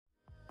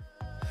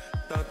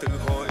Ta tự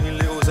hỏi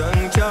liệu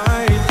rằng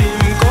trái tim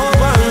có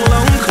bằng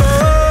lòng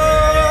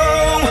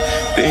không?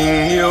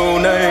 Tình yêu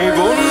này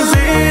vốn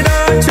dĩ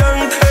đã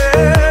chẳng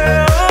thể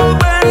ở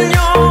bên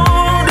nhau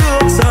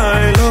được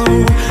dài lâu.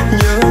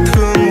 Nhớ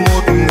thương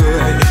một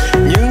người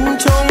nhưng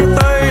trong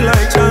tay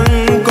lại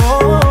chẳng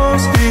có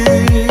gì.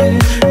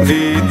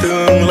 Vì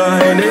tương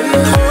lai nên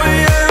thôi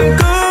em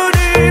cứ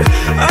đi,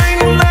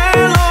 anh lẻ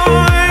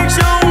loi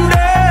trong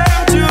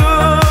đêm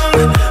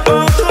trường.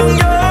 Bao thương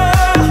nhớ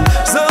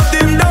giờ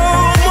tìm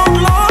đâu một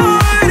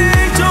lối đi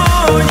cho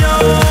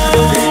nhau.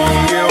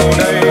 Tình yêu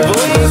này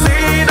vốn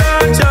dĩ đã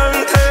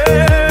chẳng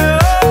thể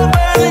ở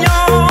bên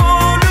nhau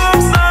được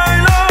dài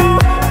lâu.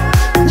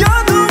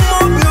 Nhớ thương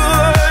một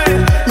người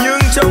nhưng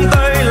trong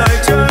tay lại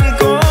chẳng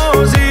có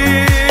gì.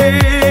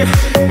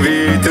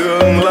 Vì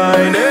tương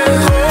lai nên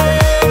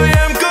thôi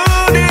em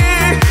cứ đi,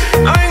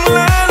 anh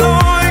lẻ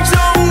loi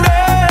trong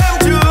đêm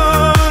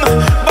trường.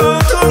 Bao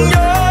thương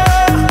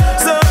nhớ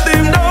giờ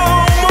tìm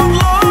đâu một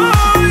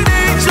lối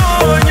đi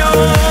cho nhau.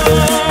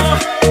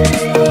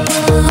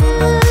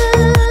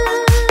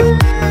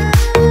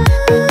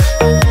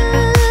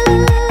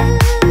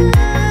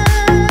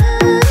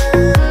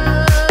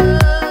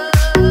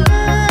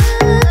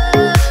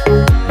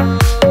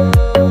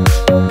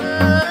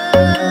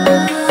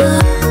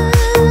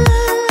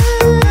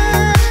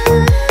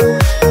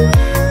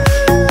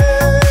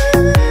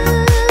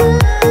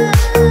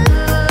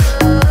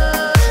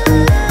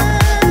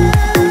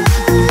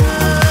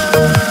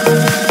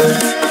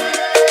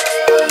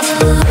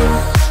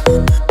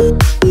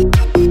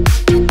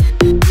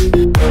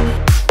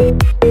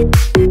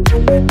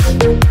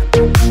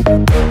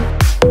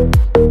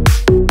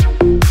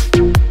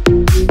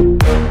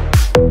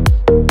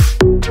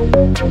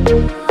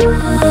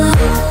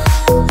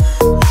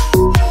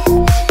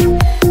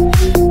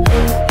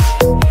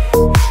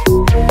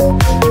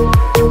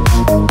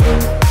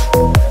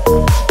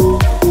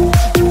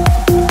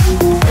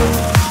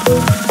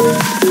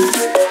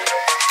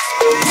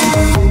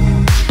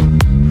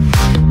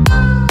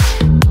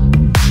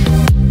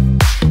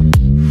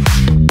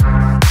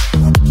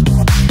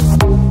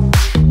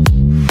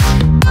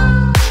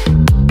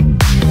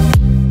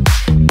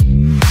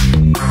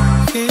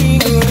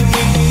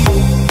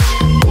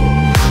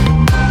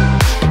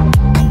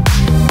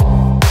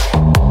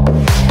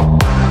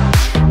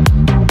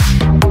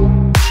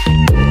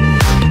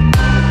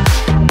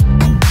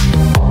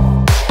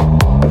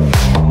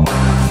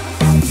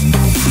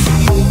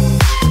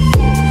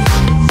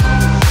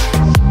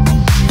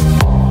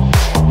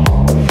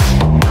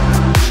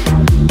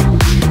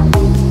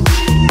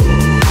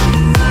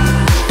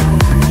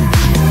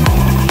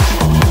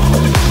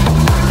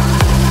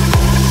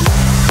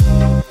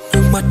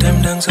 Nước mắt em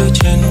đang rơi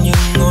trên những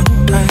ngón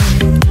tay.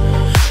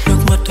 Nước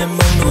mắt em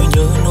mang nỗi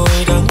nhớ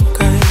nỗi đắng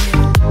cay.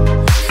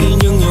 Khi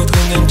những yêu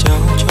thương em trao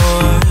cho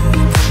ai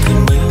thật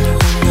thành bấy nhiêu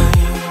ngày.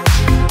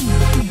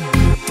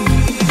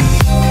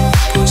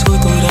 Thôi rồi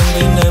tôi đang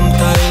bên em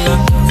tay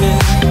lắng nghe.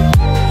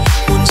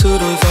 Muốn giữ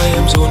đôi vai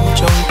em run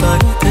trong tay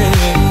thế.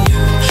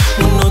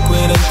 Muốn nói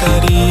quên anh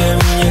ta đi em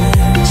nhé,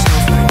 sao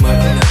phải mãi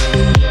này.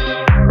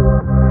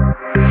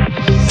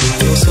 Tình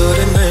yêu xưa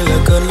đến nay là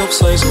cơn lốc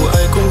xoáy, dù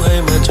ai cũng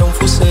hay mà trong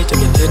phút giây chẳng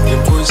nhận hết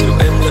niềm vui dịu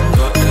em lẫn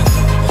đoạn đời.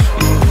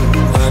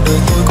 Và đời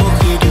tôi có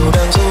khi điều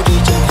đang giấu đi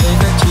chẳng hay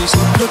cách chỉ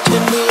giọt nước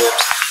trên mi em.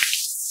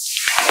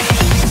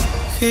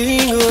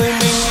 Khi người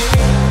mình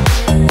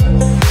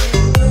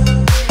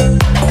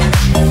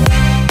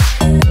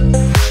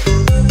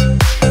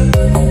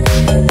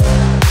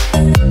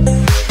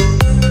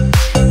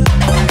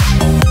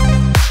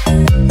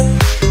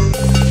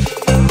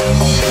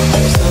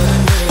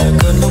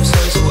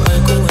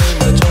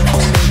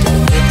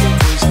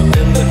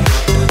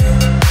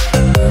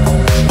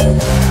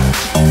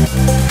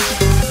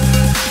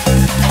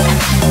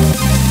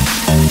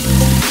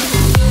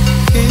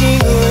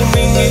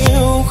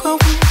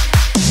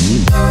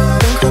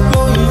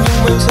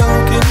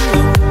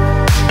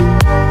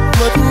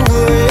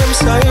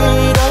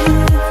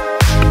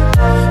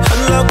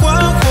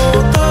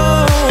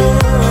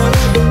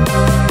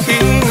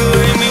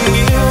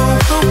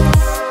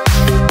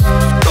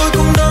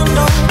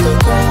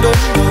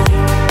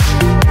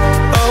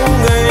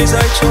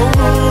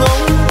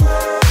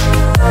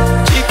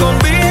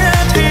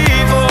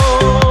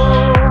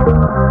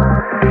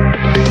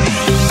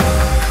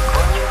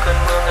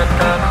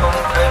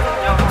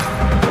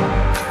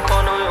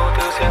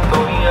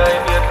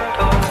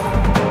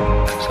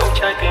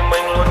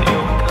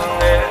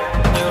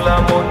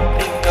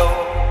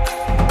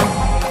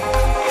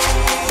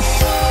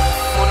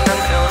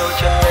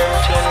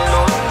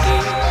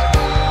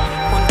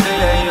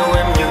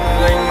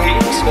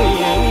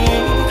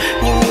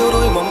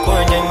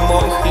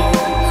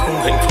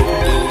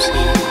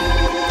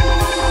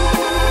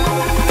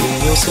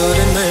xưa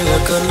đến nay là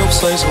cơn lốc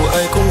xoáy, dù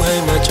ai cũng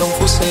hay mà trong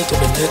phút giây tôi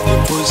nhận hết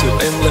niềm vui dịu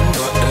em lẫn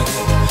đoạn đời.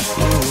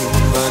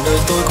 Và đời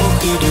tôi có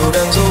khi điều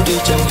đang giấu đi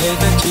chẳng hề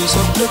cách chỉ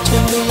giọt nước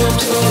trên mi em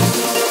rơi.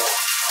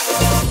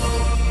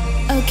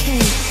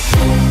 Okay.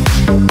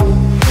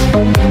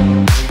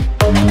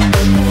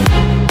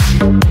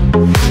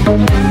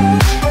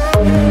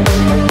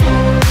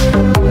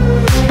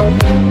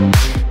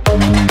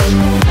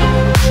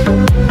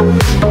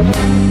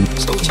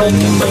 trái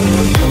tim anh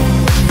luôn yêu.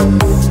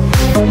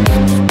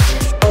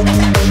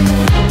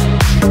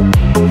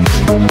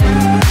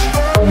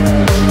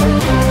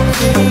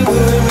 Khi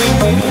người mình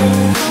yêu,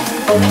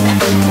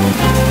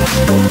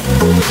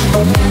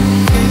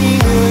 khi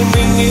người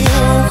mình yêu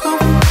khóc,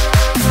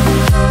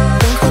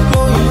 đang khóc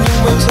lối nhưng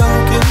vẫn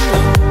răng kiếm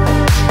lòng.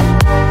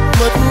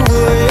 Mất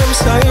người em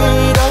say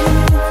đắm,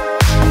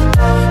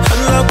 hẳn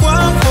là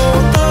quá khổ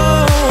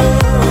tôi.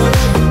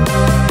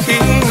 Khi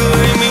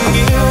người mình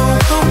yêu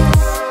khóc,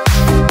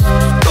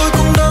 tôi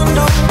cũng đớn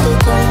đau, tôi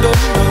cũng đớn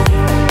đau.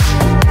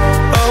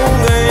 Bao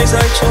ngày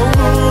dài trống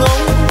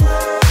ngóng,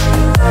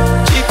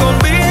 chỉ còn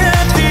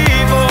biết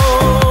hy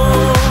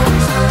vọng.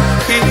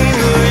 Khi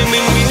người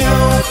mình yêu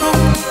khóc,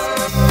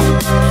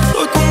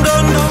 tôi cũng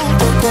đớn đau,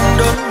 tôi cũng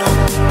đớn đau.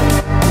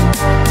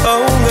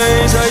 Bao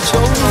ngày dài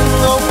trống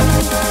ngóng,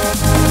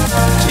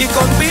 chỉ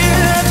còn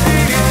biết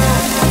hy vọng.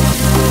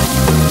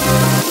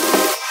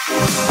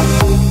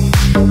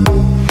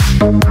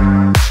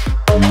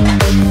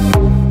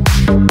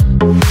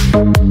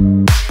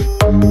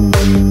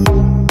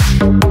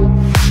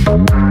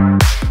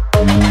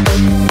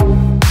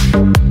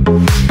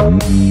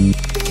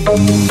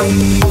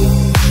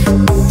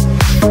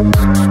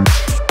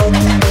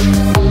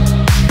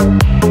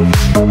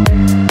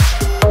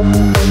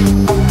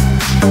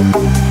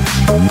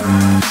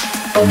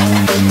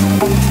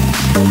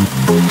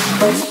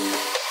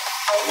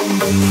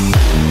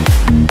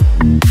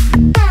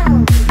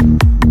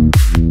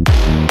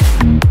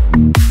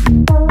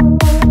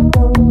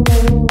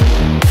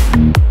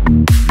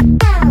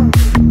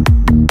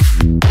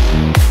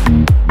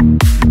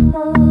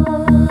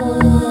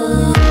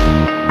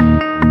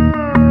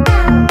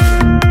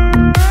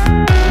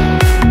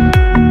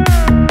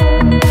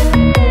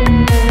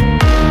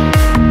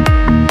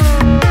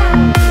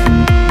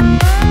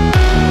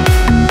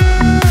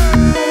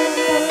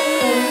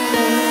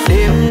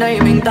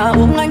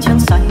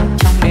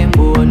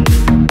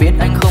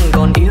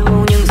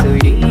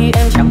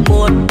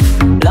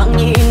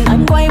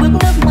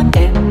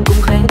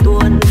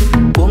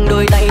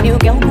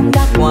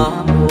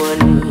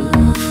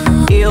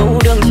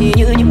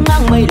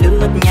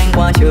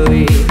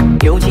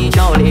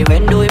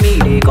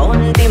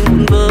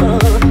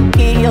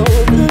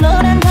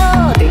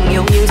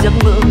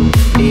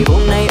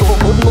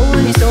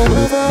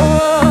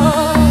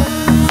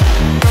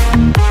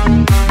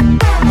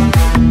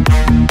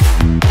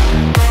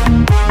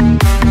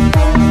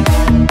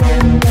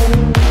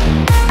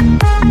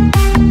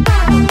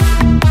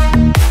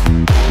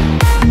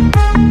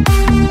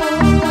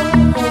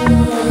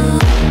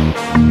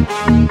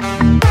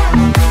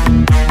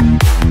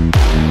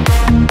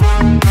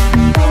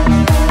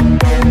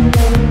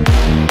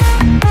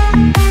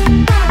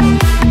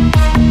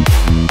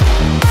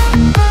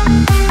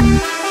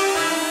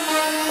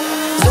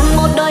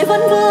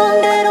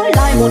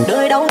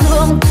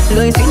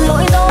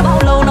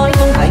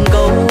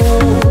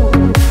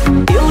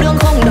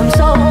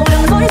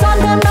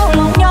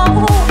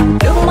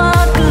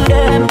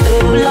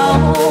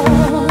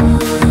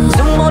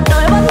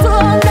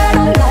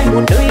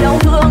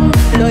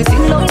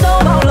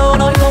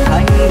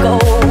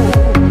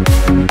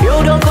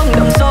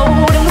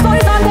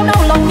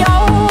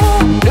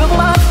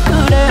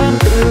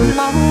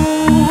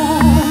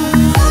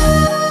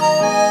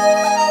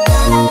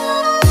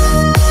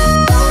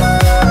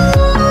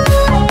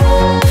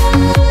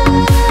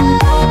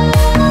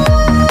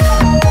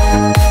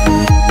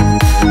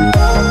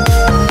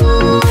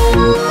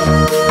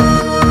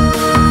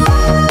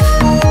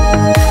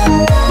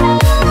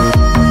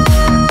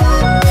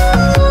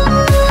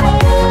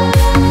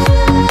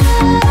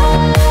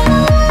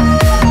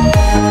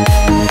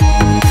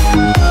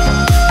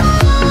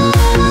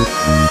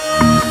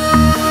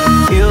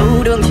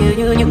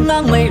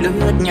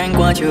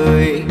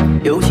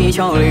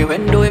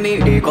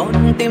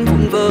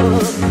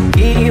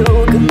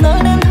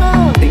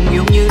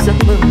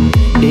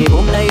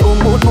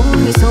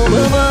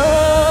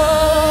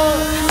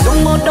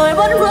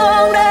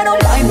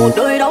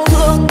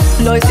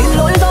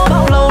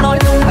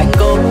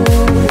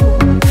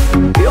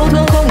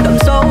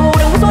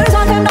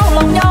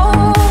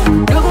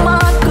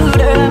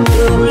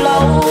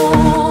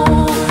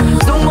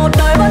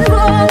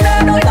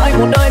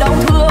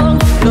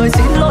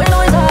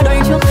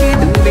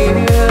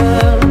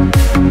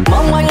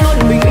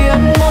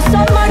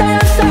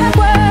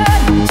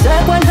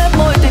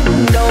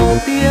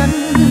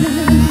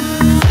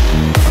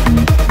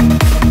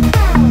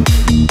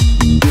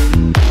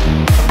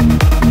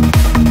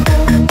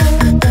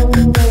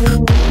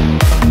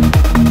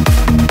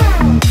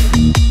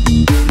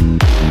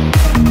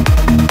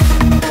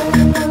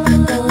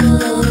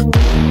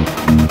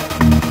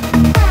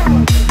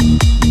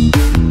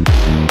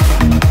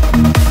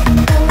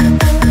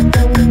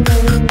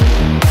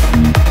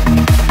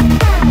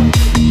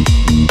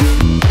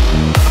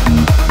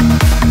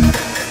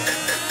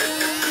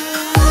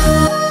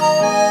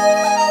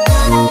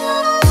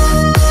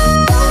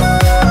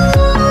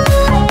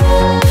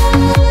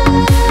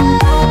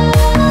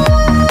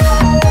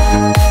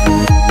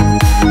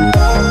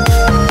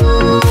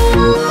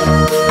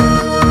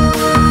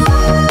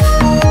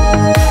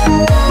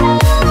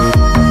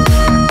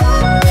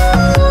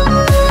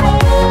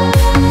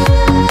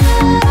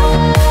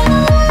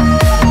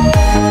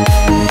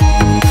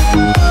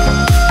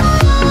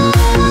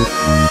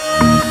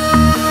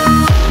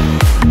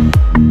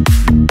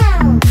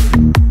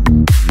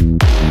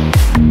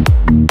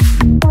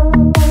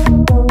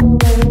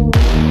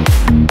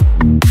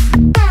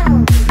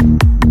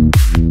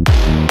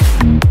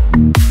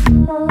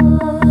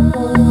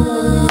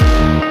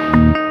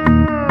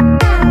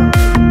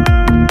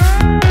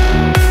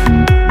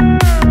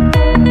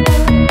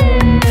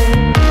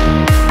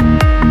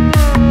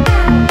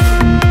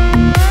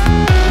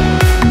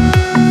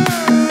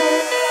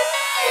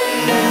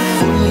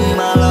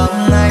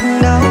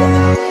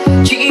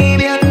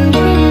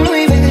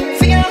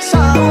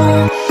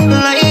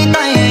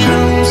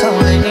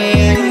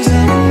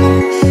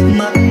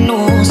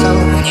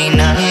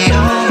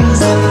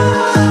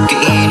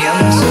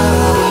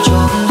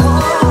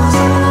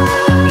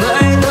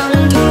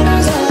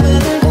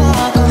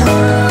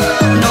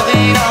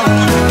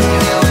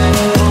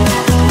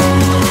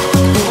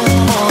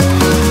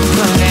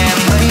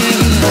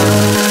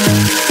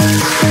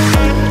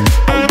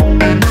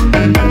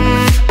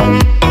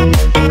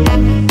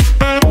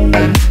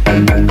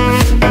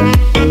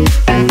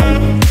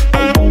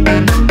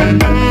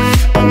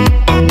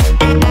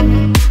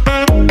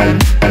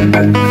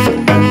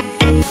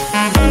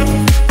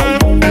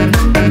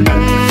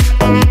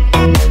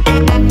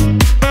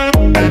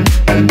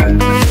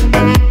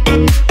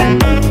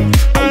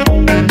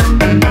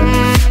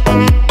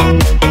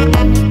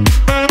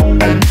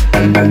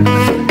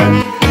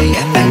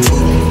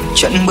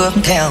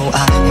 theo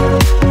ai.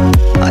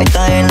 Hai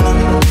tay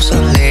lắm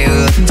rồi lệ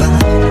ướt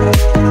vai.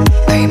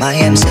 Ngày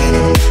mai em sẽ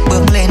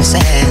bước lên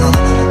xe hoa,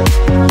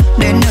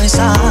 đến nơi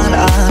xa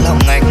đã lòng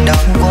anh đau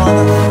quá.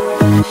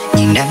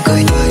 Nhìn em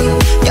cười tươi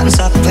nhãn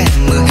sắc ven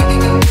mười,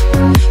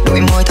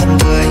 đôi môi thân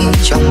tươi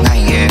trong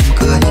ngày em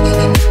cưới.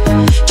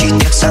 Chỉ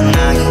tiếc rằng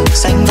ai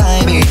sánh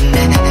vai bên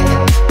em,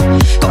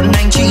 còn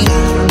anh chỉ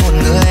là một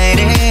người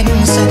đến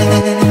xem.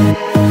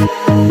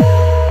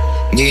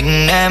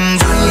 Nhìn em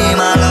vui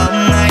mà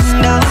lòng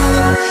anh đau,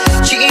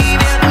 chỉ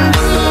biết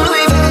đứng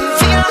lùi về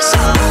phía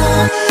sau,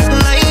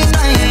 lấy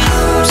tay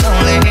lau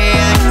dòng lệ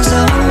anh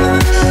giấu.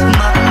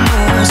 Mắt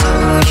ngu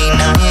dầu nhìn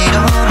ai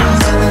đón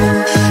dâu,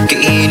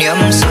 kỷ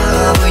niệm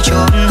xưa vui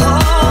trốn hố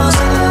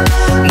sâu.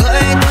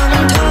 Người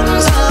từng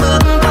thương ra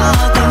bước qua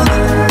cầu,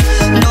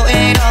 nỗi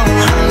đau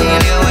này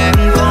liệu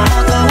em có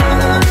thấu,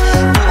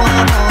 của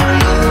một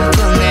người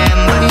thương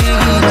em bấy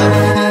lâu.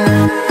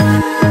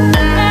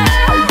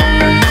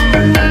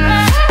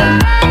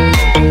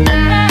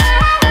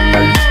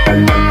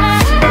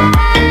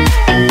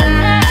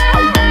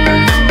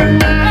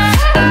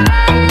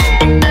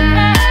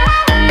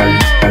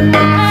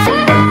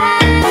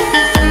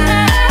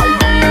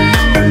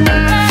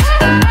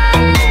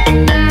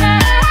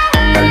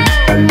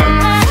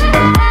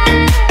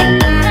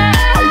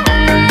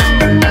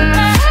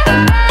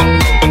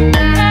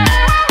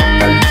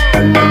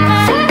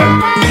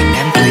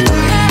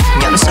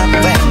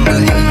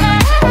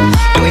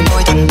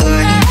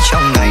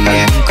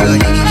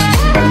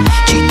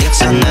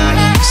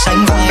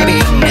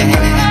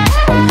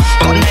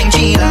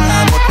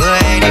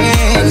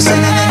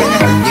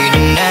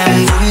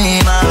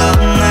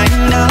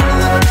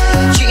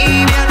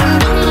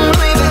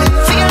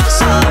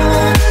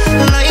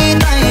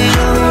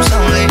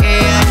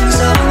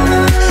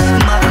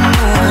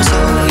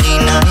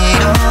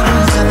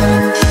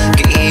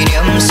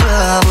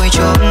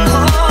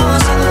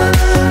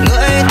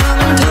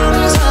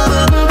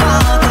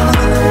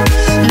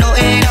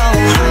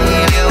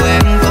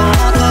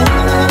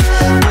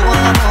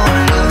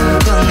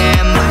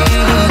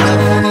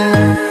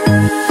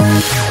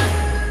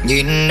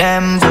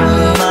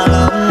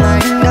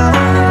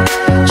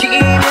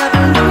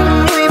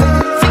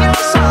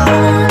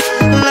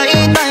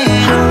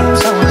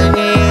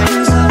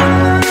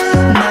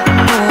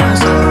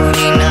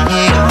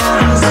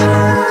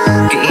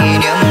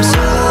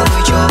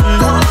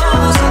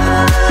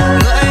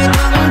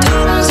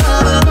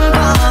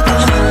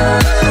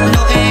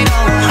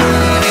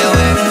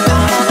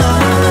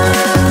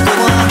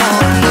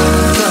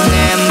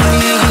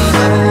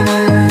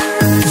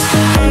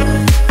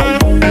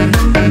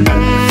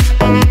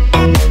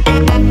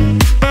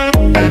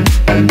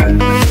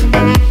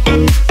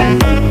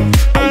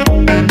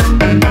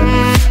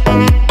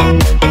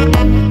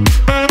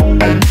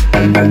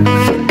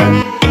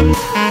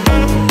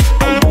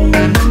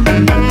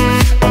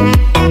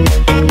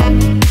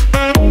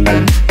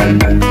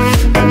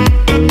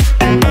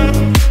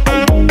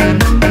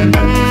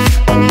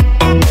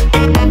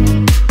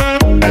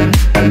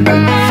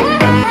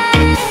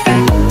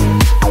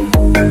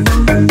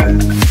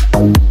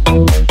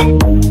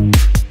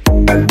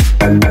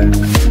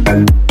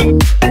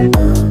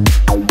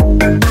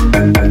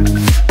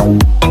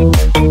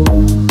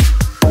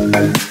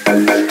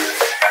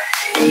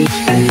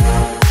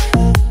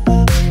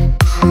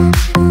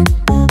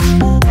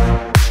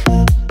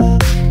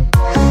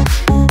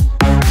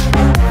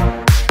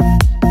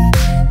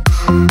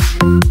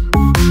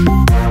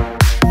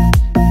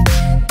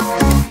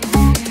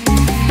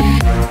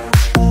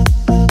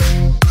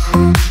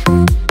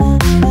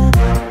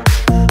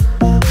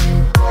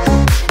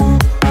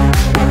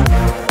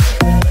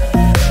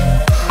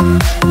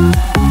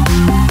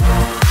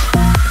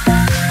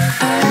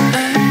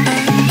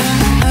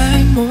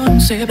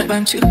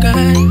 bằng chữ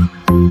cái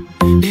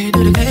để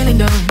đưa được thế lên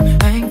đầu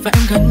anh và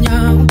em gần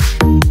nhau.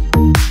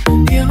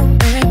 Yêu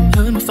em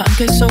hơn một vạn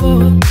cây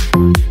số,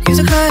 khi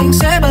giấc hai anh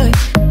sẽ bơi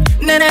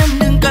nên em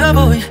đừng cỡ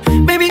vội.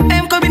 Baby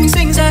em có biết mình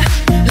sinh ra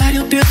là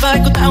điều tuyệt vời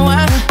của tạo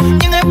hóa,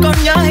 nhưng em còn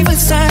nhớ hay vượt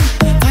xa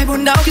vài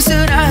buồn đau khi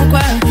xưa đã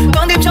qua.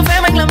 Con tim cho phép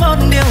anh làm một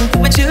điều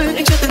mà chứ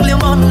anh chưa từng liều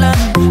một lần.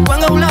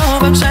 Quăng âu lo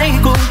vào cháy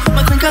cùng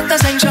mà khoảnh khắc ta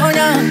dành cho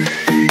nhau.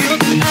 Yêu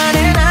từ A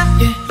đến A,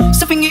 yeah.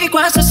 Sao phải nghĩ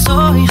quá xa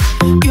xôi.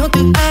 Yêu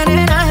từ A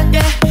đến A,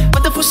 yeah.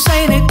 Và từng phút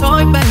giây này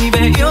thôi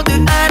baby. Yêu từ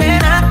A đến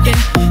A, yeah.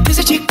 Thế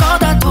sẽ chỉ có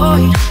ta thôi.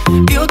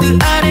 Yêu từ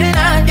A đến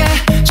A, yeah.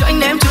 Cho anh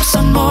nếm chút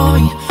son môi.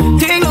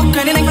 Thì nụ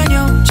cười nên anh bao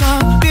nhiêu cho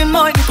biến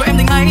môi của em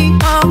thành hay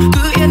ho.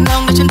 Cứ yên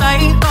lòng đặt trên tay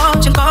to,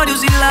 chẳng có điều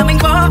gì làm anh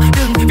khó.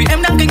 Đừng vì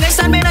em đang kinh anh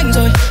sát bên anh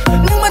rồi.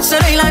 Nước mắt giờ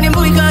đây là niềm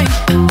vui khơi.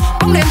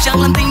 Bóng đêm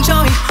chẳng làm tình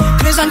trôi.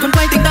 Thời gian còn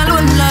quay tình ta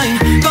luôn lời.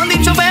 Con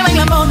tim cho phép anh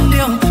làm một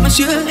điều mà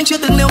chứ anh chưa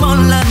từng liều một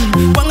lần.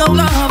 Quăng âu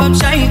lo vào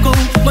cháy cùng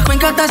một khoảnh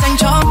khắc ta dành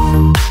cho.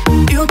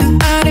 Yêu từ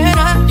A đến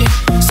A, yeah.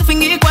 Sao phải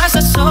nghĩ quá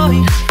xa xôi.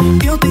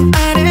 Yêu từ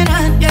A đến A,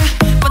 yeah.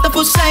 Và ta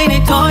phút giây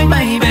này thôi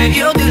baby.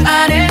 Yêu từ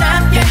A đến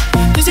A, yeah.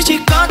 Thế sẽ chỉ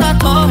có ta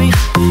thôi.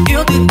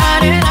 Yêu từ A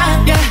đến A,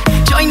 yeah.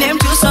 Cho anh nếm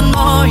chứa son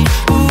môi.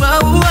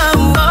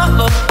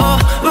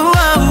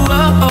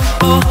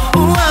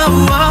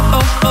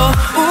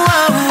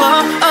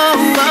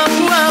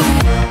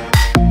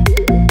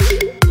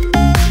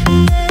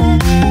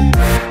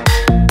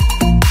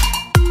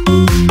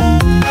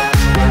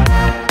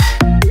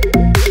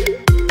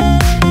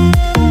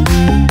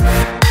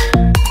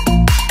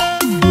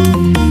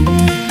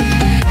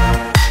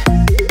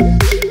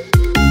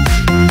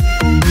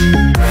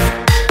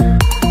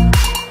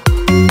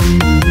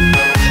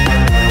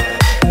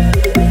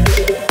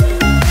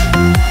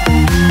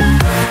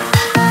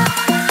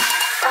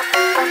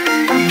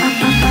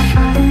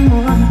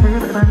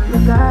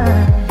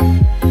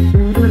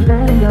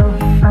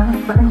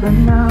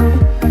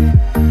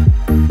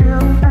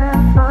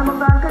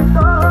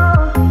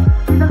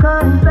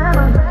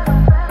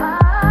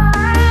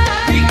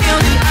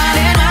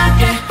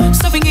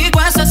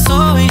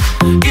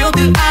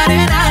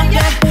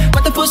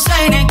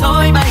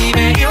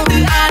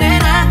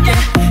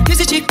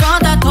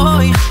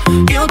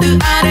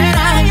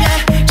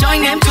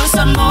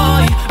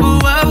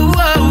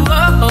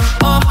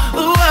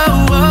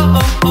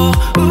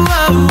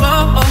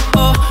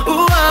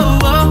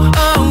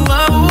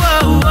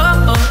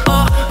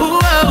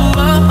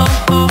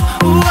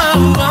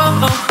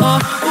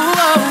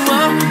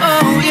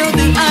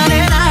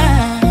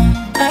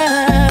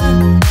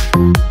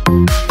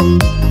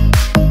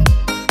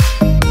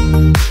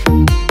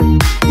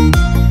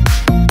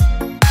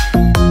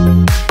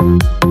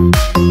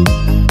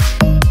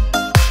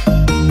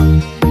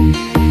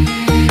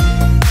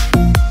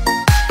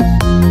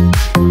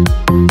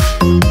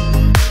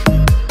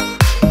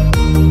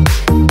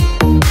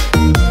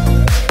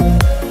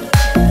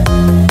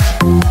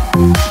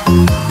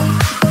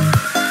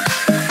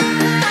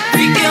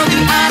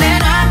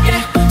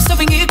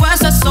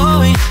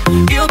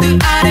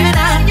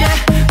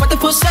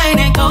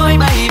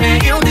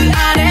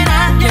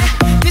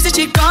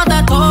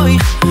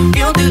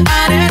 yêu từ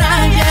A đến A,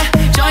 yeah.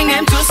 Cho anh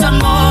em chúa son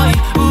môi.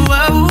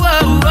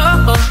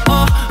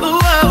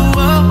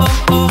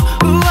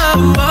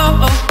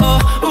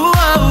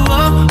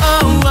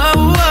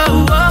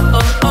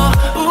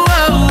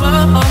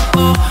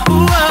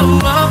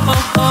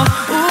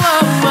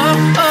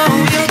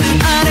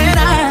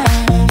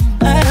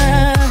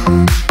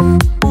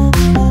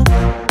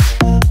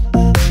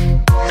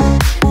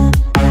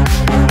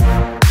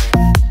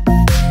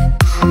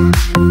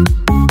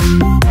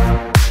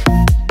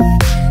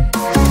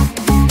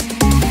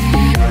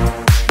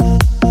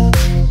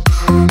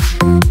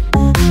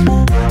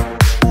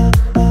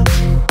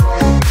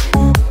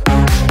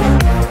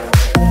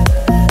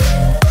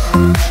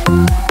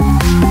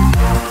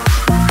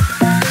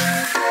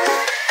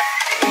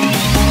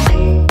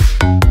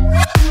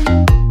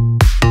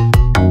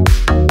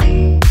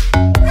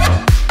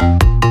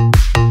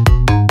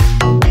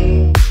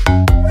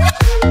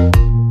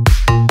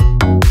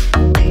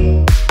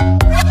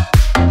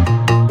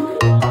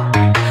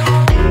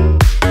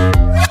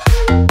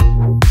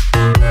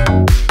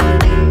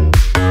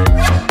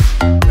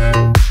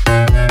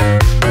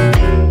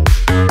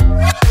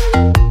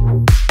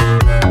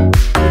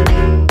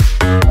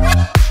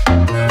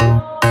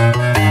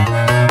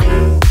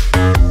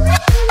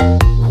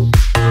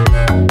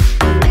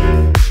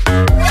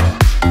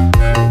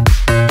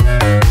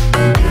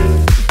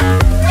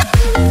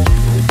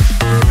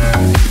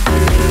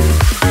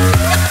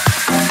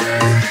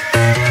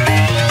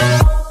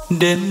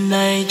 Đêm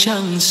nay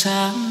trăng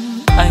sáng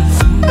anh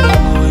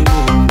ngồi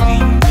một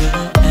mình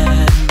nhớ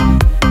em.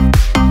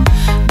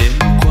 Đêm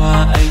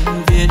qua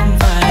anh viết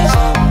vài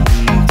dòng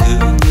thư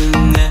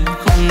nhưng em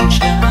không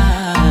trả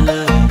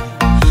lời.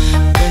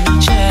 Cây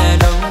tre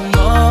đầu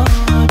ngõ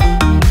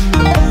đung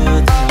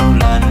đưa theo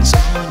làn gió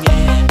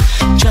nhẹ.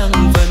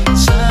 Trăng vẫn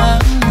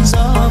sáng,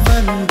 gió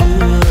vẫn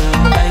đưa,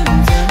 anh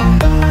vẫn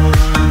buồn.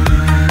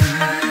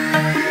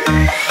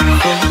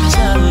 Không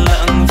gian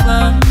lặng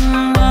vắng.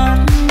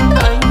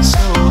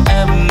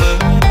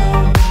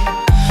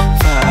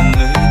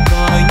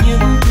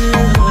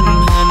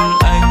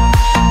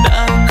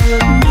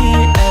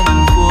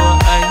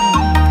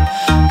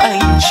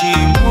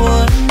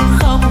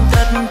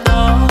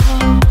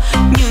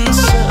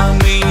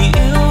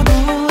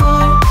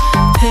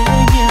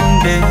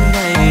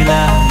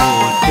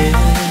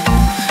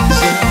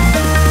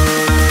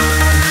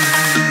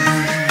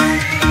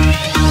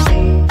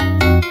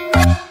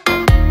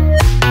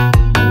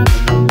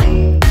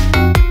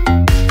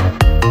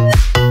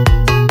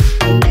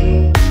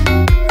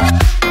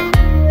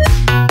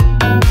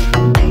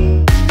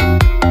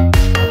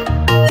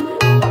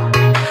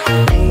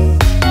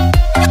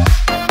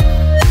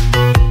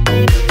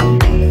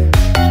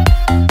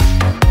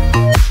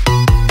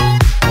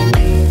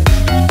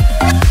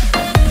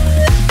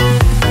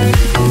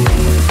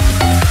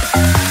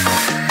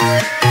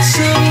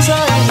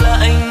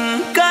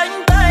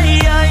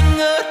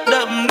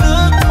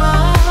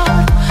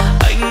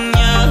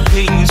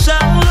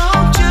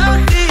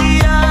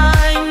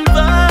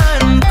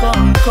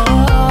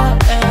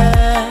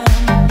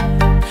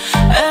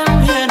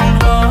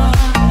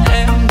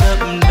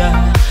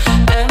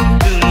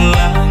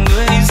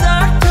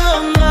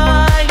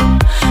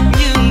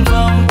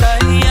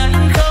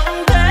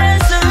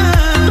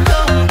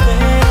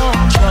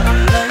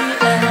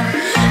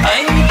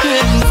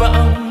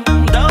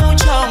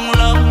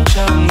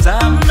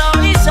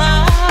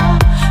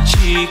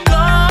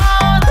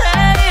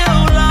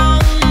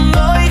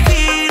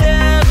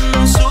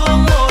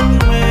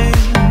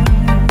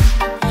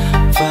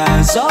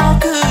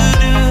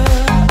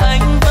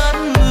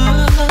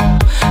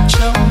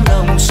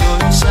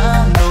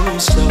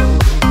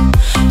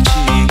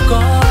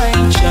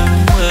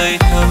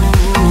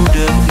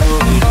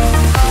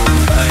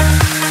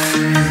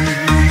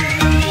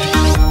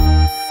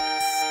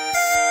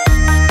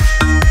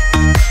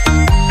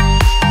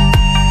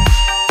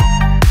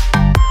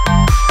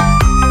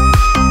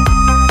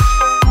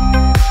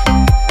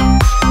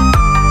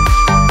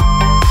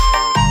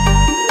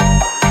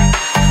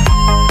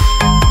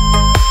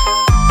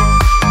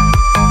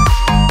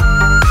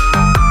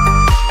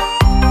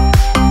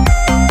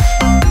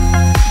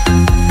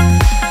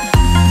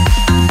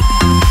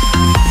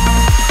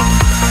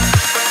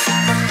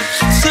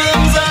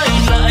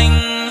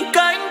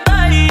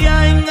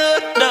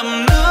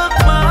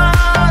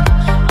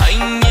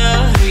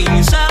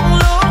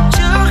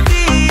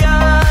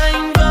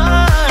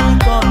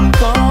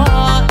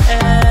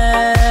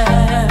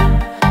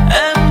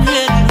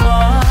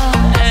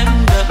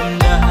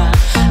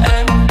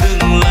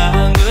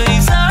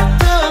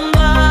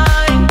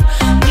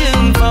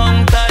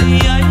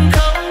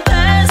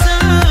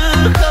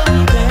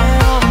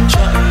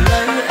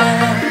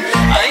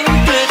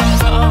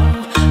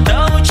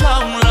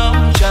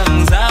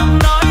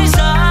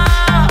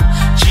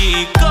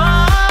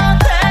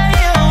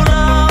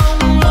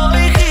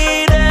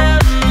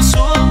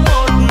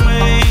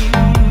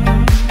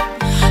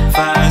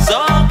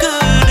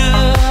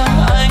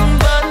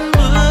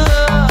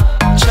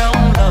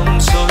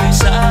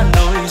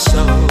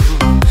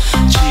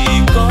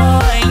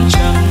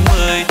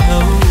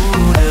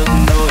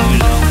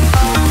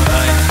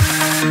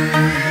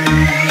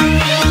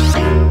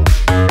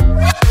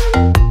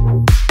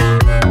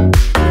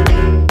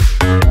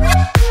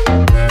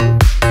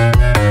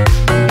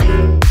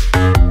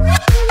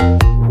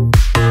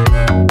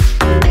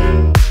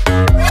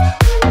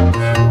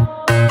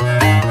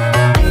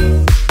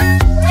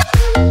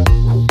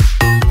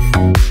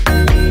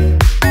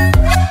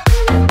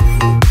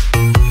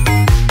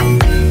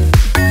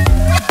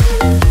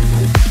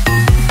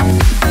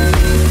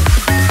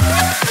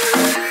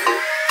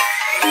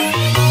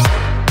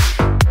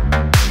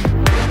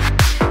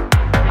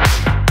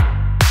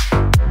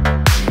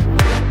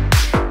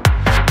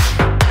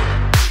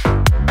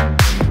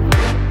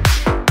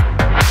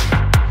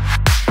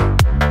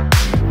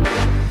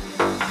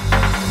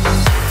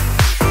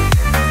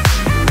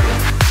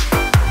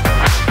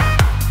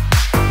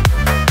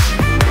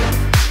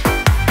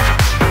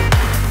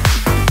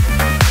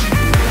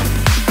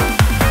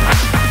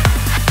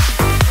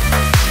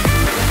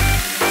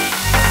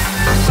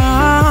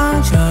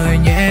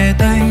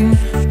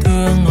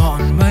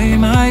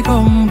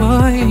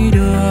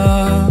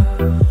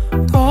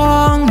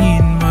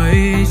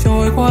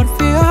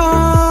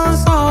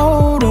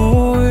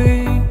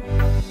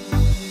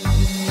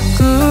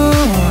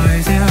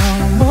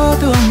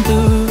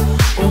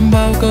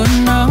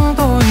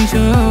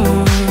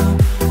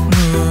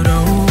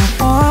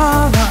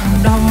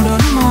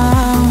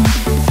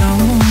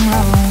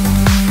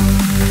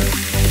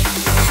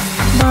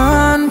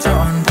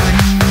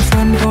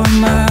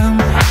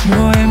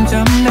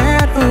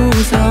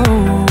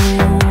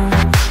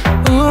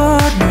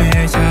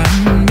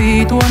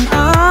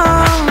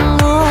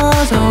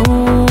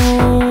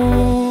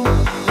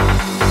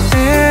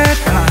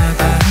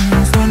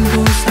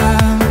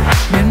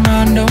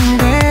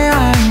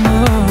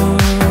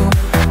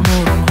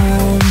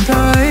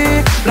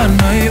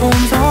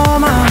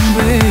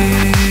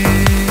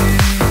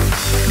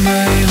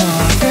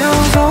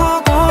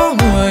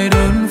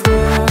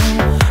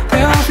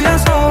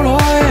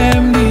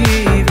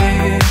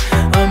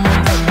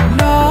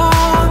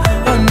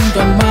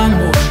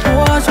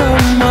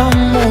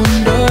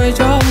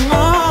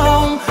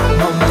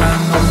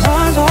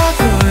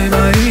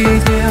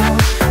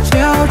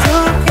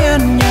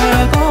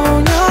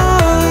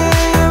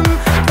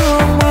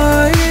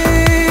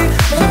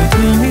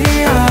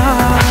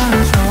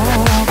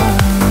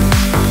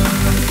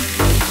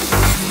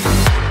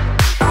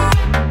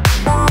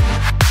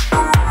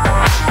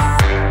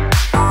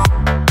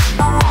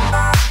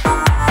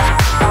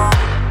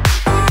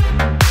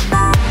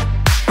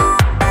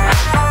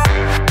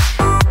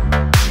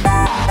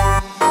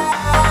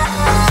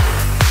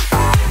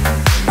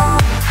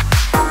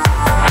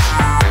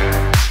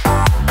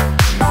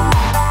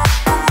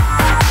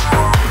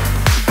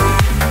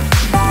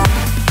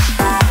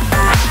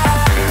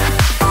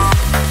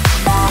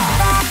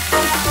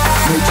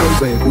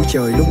 buổi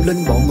trời lung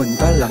linh bỏ mình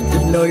ta lặng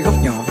trên nơi góc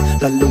nhỏ,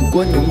 lạnh lùng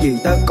quên những gì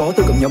ta có.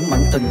 Tôi cần nhắm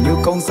mạnh tình như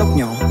con sóc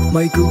nhỏ.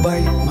 Mây cứ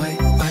bay,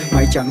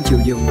 mây chẳng chịu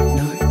dừng nơi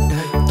đây.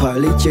 Thoại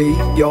lý trí,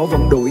 gió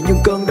vẫn đuổi nhưng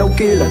cơn đau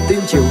kia là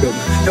tim chịu đựng.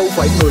 Đâu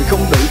phải người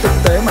không đủ thực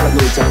tế mà là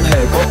người chẳng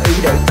hề có ý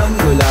để tâm.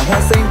 Người là hoa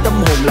sen, tâm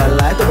hồn là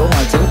lá. Tôi đổ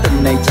hòa chén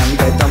tình này chẳng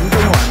thể tắm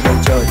cái hoàng bầu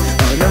trời.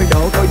 Ở nơi đó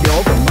có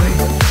gió và mây,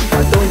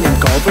 và tôi nhìn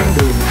cỏ ven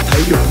đường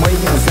thấy được mây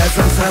nhưng mà xa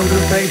xăm sao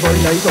đưa tay với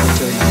lấy bầu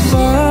trời.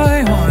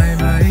 Với hỏi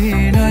mây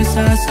nơi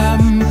xa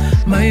xăm,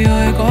 mây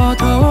ơi có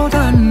thấu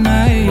thân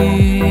này,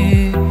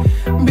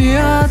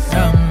 biết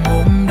rằng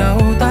ôm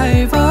đầu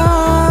tay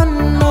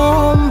vẫn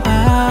ôm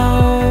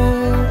ao.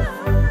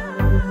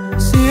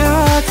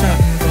 Xiết chặt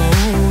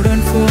cầu đơn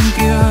phương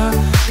kia,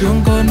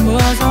 thương cơn mưa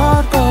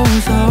rót câu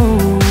sâu.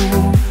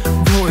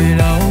 Vội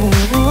lau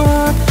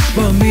ướt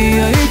bờ mi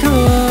ấy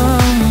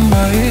thương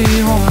mây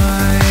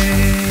hoài.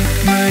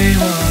 Mây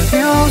hòa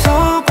theo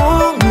gió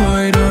có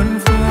người đơn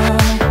phương,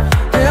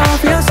 theo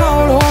phía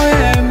sau lối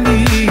em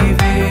đi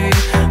về.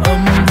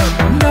 Âm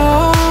thầm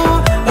đó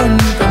ân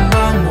cần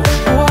mang một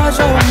hoa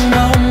trong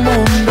mong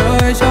một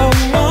đời trong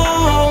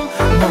mong.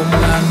 Mộng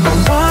ngàn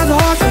mộng quá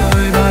gió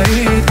trời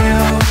bay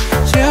theo,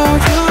 treo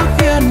trước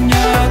hiên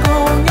nhà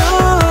câu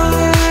nhớ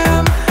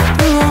em.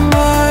 Thương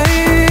mây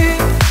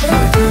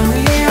rồi thương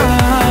ý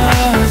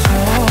cho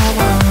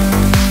bằng.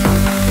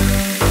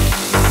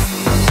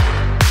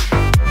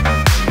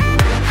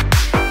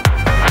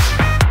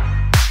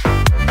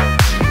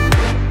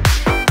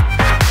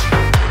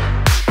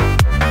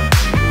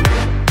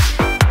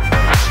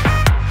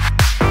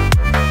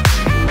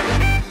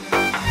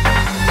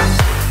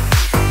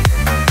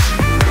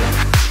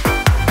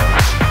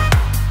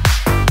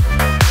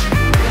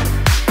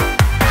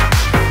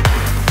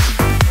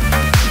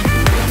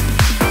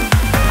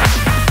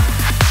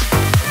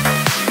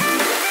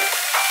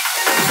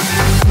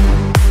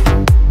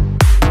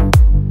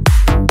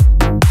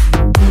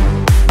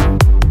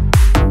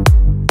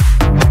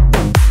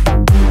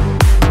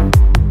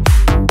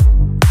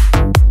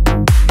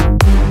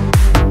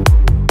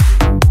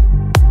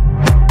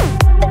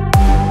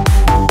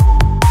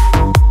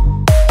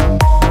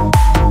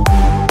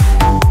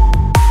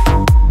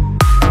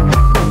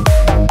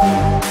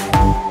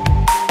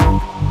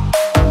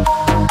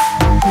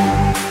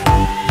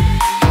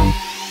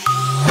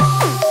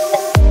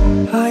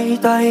 Hai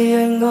tay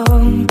anh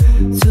ôm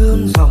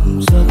sương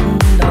dòng rất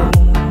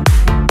đông,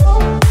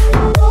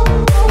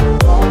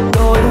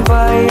 đôi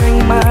vai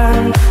anh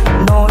mang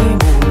nỗi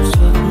buồn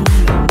rất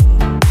lòng.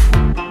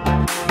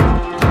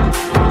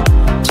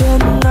 Chân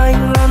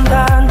anh lang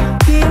thang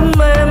khiến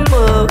em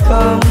mơ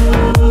cầm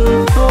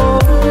khốn,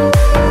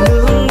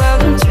 nước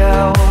nắng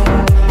trào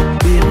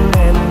biến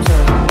em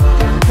dần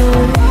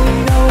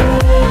nơi đâu.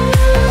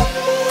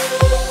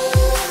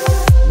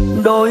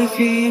 Đôi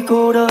khi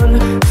cô đơn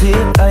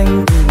giết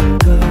anh từng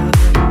cơn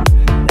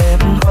em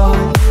ơi,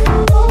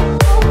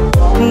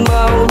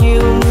 bao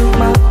nhiêu nước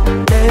mắt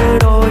để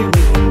đôi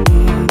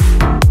mình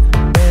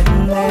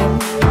bên em.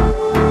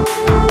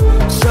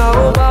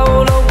 Sau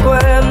bao lâu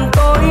quen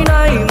tối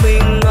nay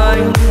mình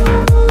anh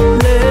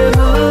lệ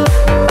hứa,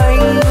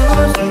 anh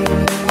hứa gì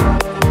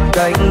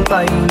cánh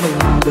tay mình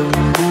đừng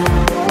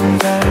buông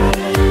ra,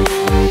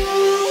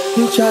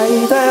 chạy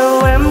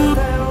theo em.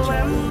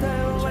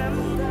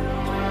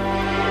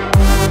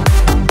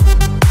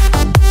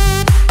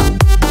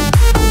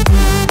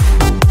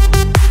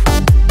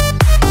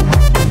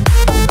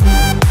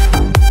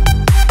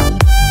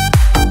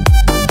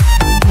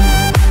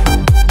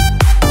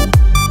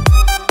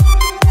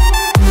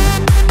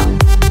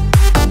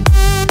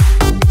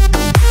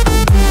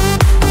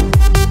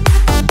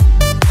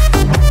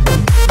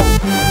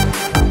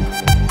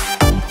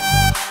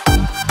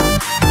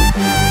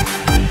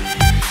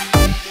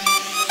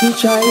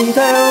 Chạy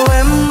theo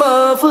em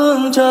ở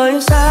phương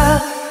trời xa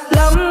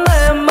lắm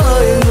em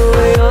ơi,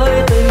 người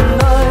ơi tình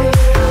ơi.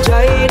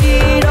 Chạy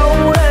đi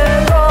đâu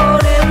để có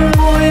đêm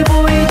vui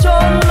vui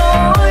chốn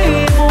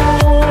nỗi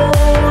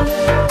buồn.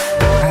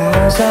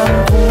 Hà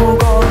Giang thu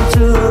còn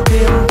chưa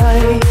tìm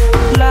thấy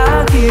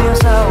lá kia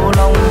sao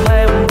lòng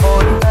em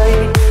vội tay.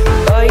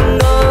 Anh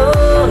ở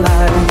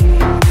lại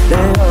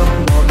để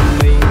ôm một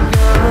mình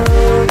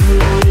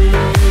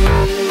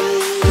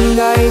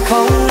ngày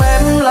không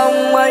em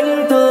lòng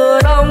anh tựa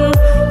đông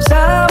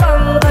giá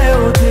băng theo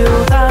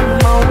chiều tan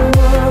màu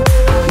mưa.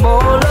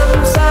 Một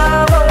lần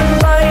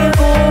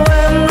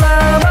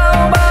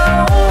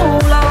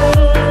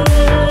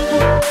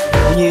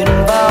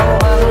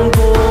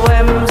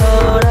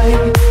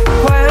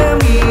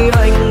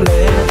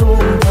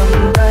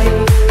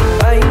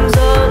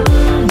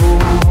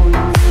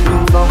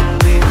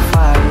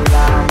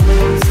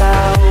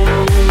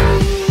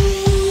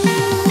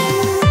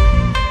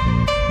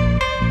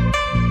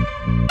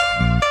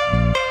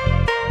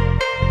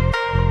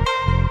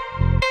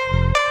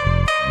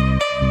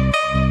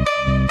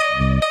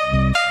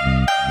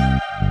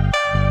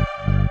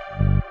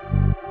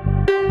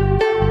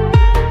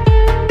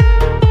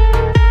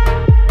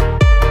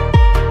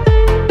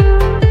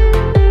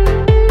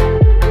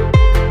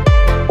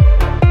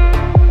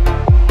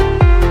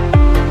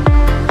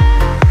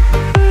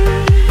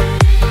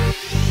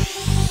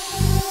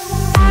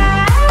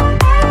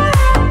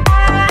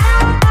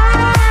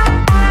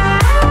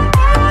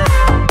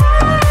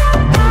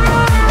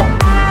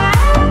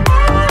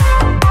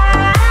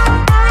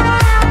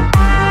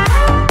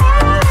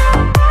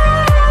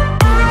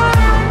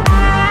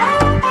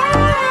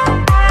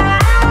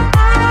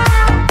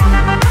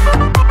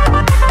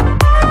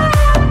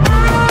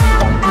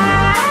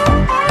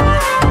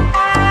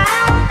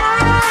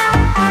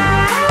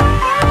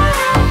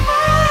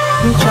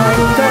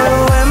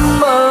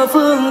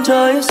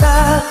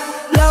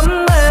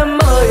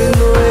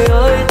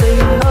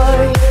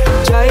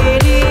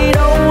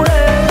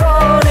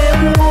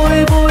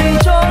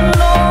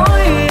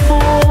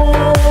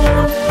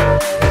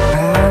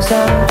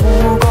trang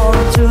thu còn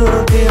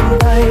chưa tìm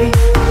thấy,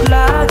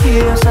 lá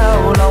kia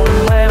sao lòng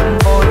em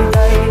vội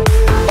thay.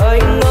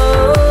 Anh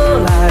ở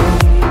lại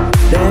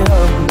để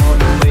hôm một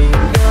mình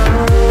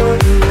nhớ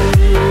đi.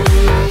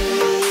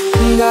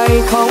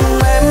 Ngày không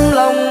em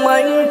lòng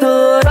anh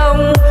thừa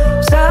đông,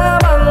 giá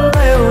băng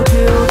theo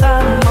chiều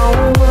tan màu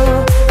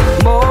mưa.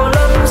 Một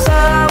lần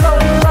xa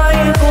vòng tay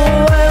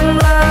của em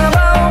là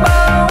bao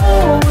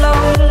bao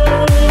lòng.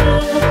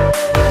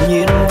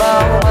 Nhìn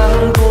vào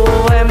mắt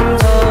của em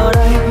giờ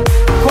đây,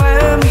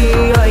 khóe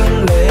mi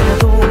anh lệ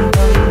tuôn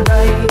từng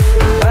đây.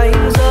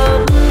 Anh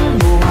rất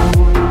buồn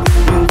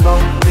nhưng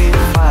không biết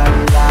phải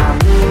làm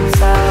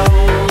sao.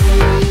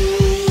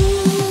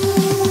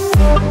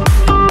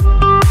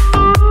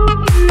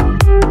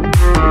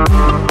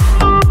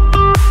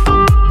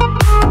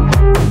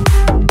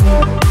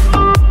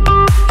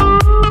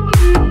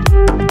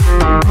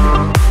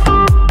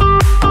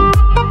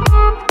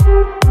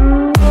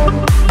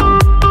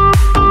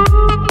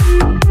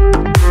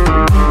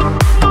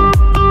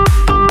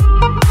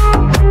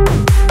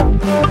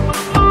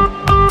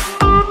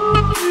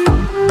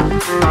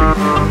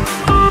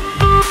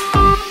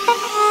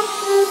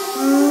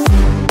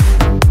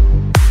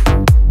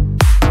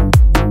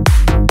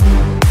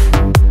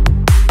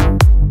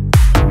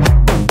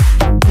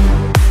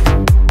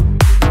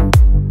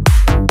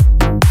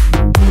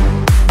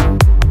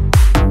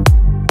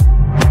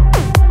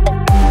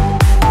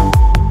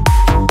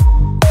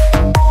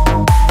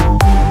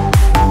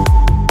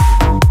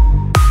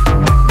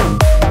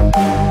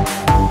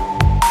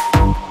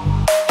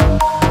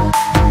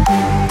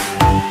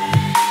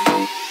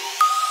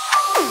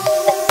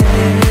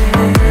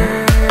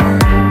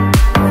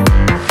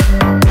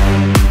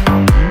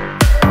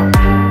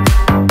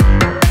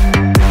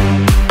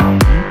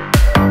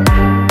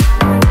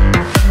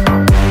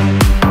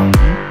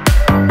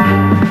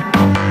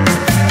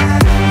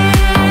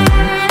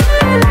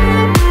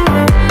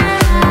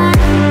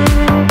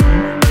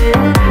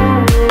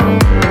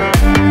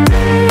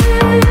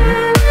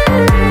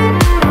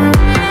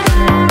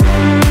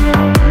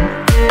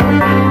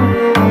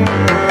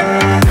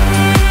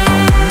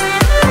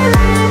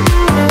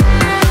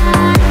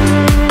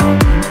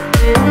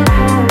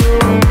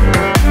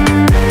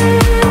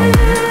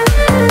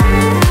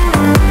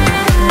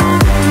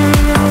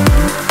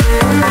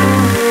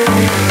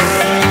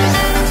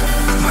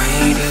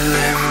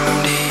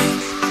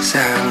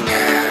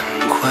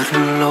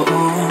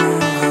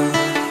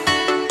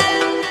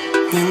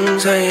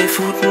 Giây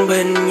phút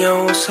bên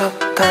nhau sắp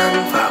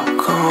tan vào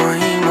khói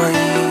mây.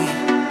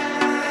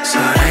 Giờ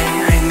đây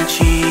anh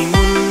chỉ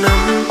muốn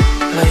nắm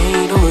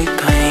lấy đôi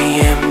tay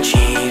em,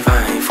 chỉ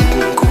vài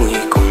phút cuối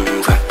cùng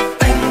và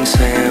anh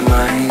sẽ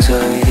mãi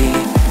rời đi.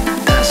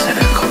 Ta sẽ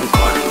không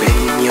còn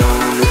bên nhau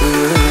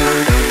nữa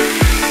đâu.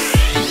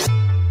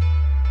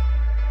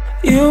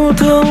 Yêu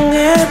thương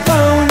hết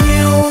bao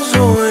nhiêu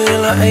rồi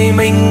lại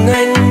mình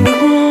anh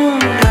đứng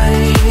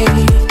đây.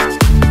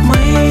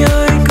 Mây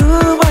ơi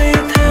cứ bay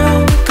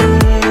theo từng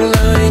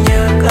lời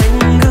nhạc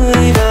anh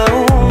gửi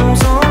vào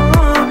gió.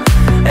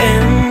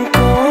 Em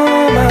có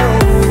bao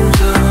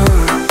giờ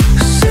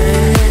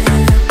sẽ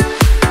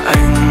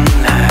anh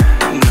là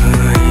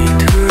người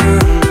thương.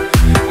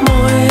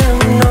 Môi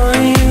em nói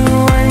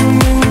yêu anh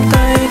nhưng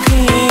tay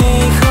thì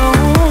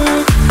không.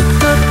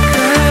 Tất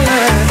cả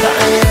là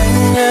tại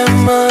anh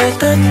em ơi,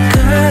 tất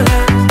cả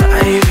là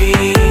tại vì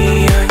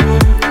anh.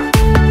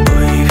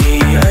 Bởi vì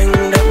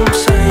anh đắm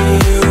say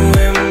yêu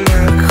em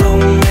mà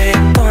không hề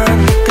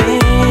toan tính.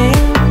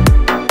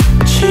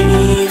 Chỉ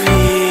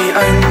vì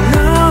anh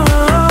ngỡ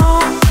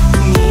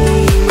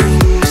nghĩ mình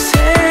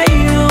sẽ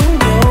yêu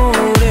nhau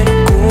đến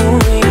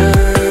cuối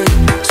đời.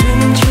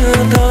 Duyên chưa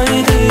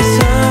tới thì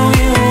sao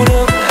yêu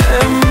được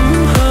em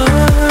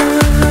hơn.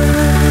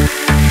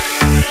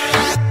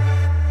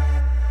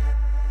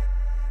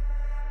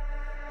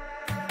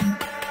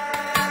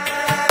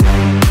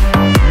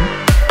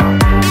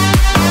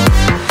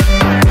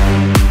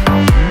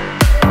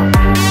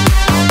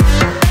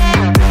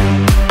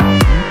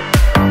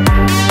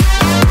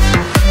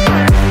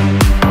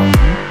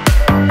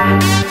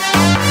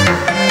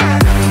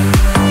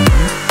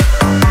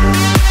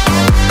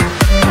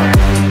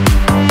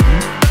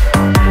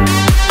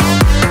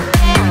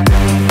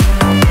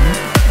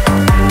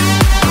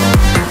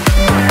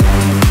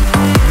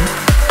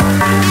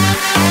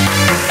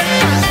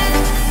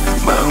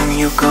 Bao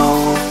nhiêu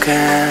câu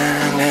ca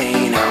ngày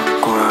nào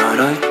qua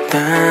đôi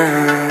ta,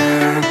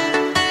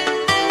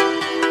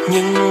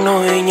 nhưng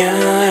nỗi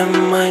nhớ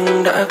em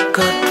anh đã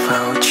cất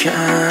vào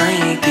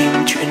trái tim.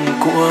 Chuyện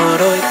của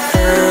đôi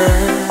ta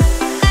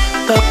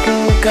tất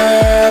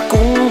cả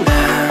cũng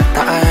là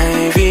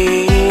tại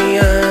vì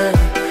anh.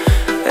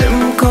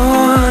 Em có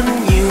hơn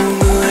nhiều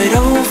người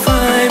đâu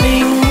phải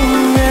mình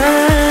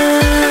anh.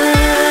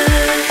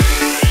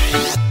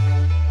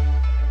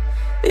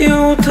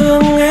 Yêu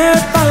thương hết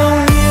bao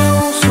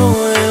nhiêu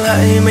rồi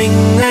lại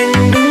mình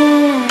anh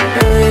đứng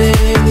đây.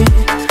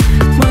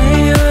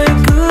 Mây ơi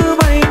cứ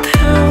bay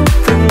theo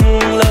từng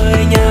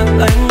lời nhạc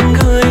anh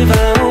gửi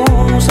vào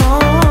gió.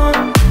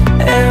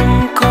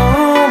 Em có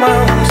bao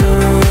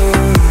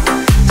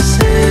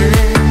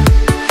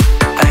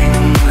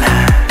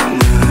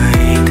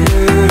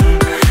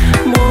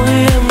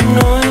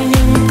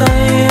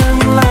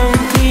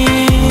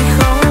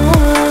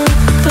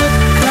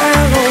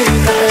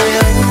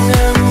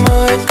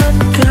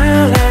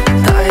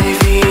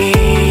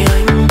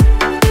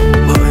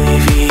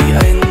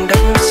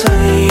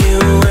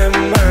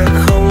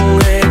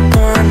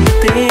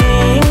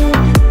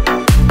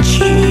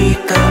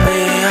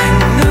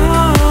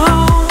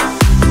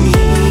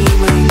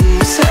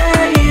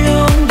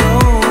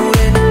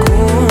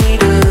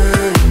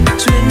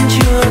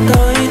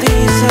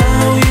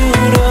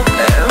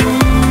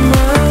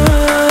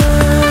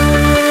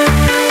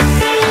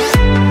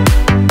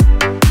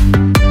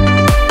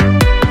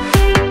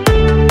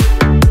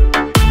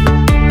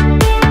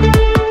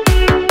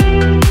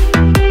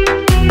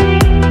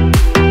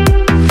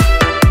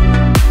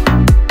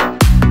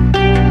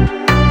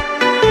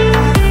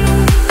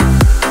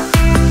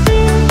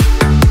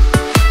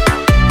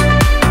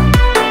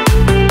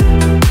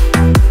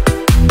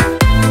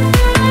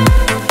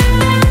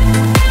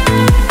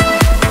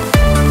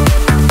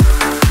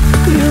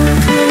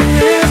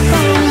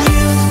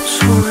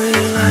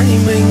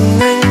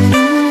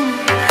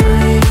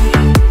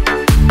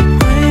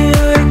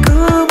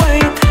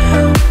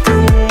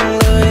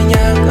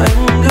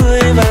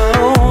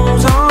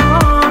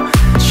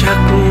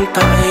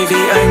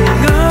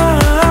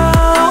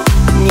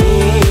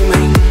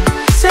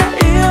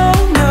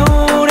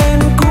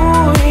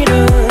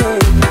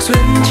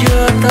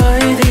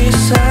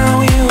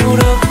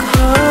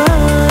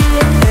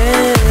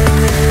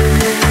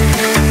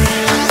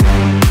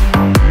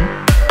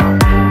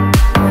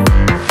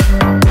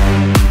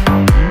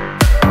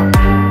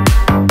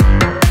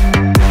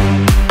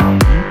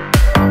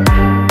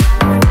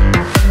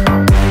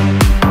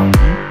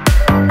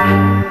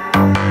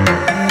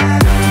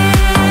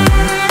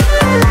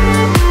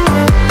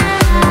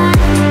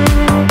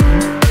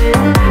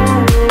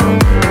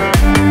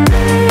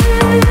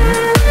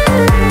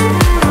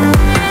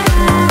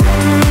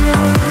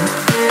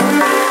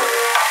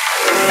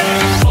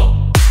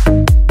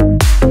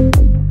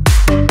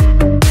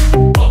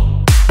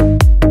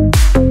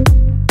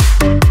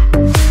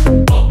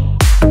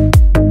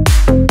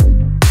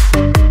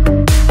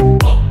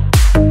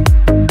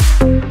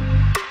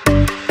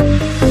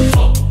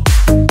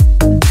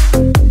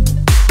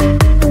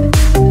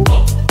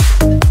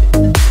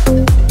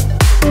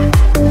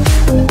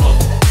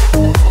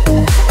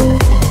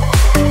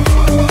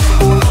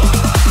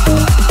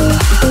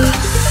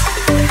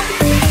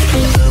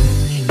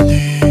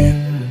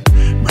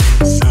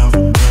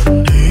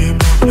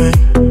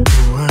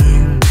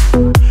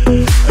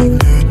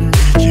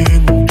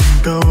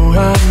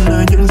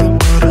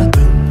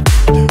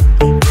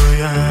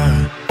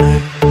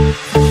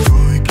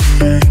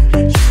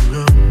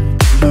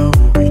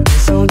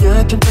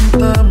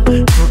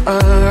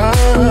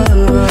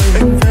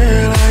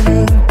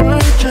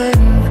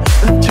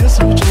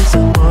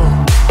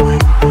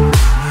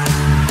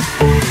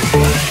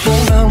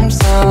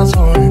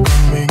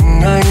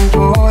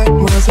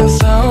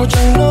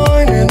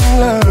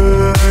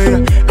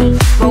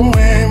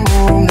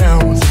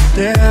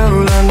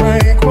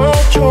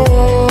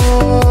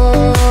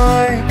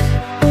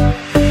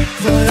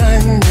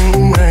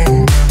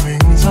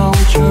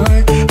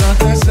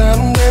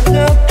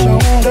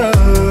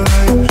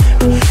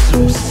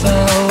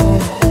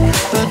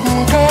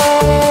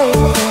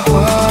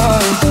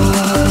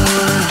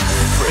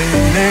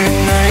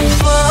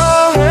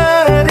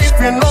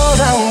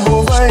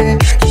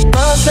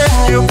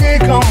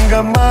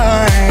gặp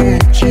ai.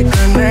 Chỉ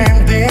cần em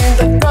tin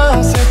tất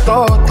cả sẽ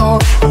tốt thôi.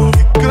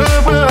 Cứ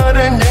bước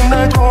đến những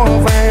nơi thuộc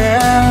về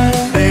em,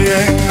 để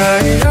anh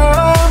ngày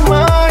nhớ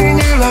mãi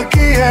như là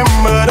khi em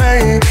ở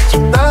đây.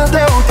 Chúng ta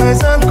theo thời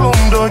gian cùng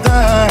đổi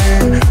thay,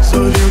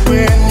 rồi điều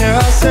quên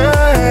nhớ sẽ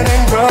đến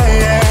với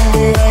em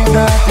như anh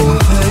đã từng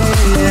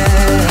thấy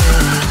em.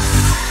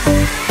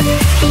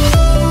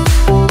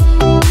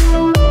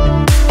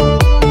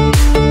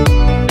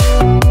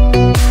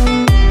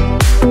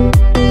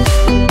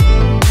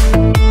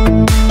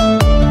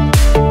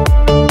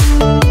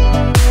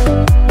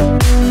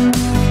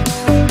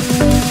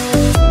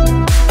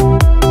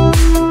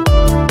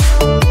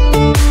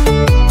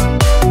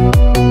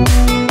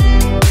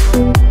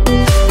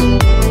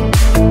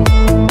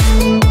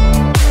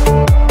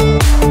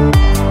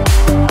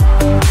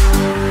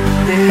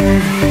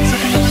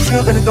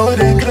 Tối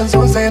đến cái đàn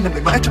dối ren nằm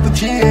lại mãi trong tâm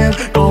trí em.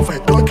 Có phải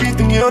đôi khi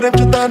tình yêu đem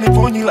cho ta niềm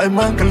vui nhưng lại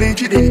mang cả ly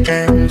chỉ đi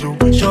kèm. Dù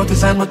cho thời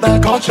gian mà ta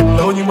có chẳng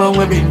lâu nhưng mong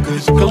em mỉm cười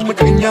dù không bên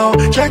cạnh nhau.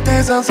 Trách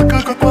thế gian sẽ cứ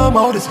có quá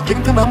máu để rồi những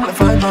tháng năm lại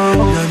phai màu.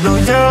 Nhờ nỗi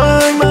nhớ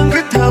anh mang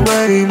viết theo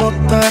mây, một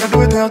tay đã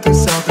đuổi theo từ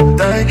sau tận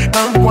tay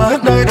băng qua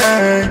hết nơi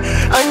đây.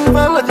 Anh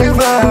vẫn là như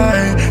vậy,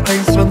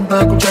 thanh xuân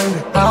ta cũng chẳng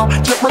được bao,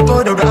 trước mắt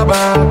tôi đâu đã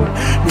bao.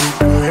 Nụ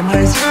cười em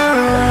hãy giữ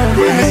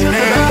vì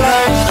nên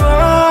anh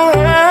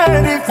xóa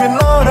đi phiền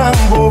lo đang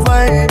bù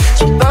vây.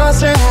 Chúng ta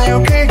sẽ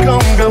nhiều khi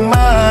không gặp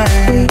ai.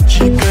 Chỉ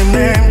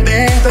cần em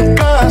tin tất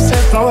cả sẽ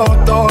tốt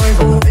thôi.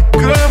 Và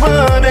cứ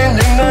bước đến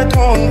những nơi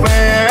thuộc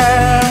về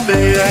em,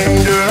 để anh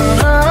được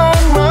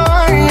đến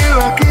mãi như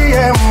là khi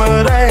em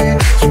ở đây.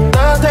 Chúng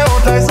ta theo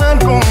thời gian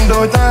cùng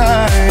đổi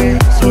thay,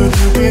 rồi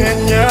điều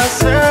kiện nhớ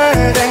sẽ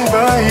đến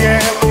với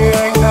em như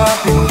anh đã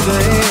tìm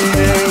thấy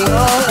em.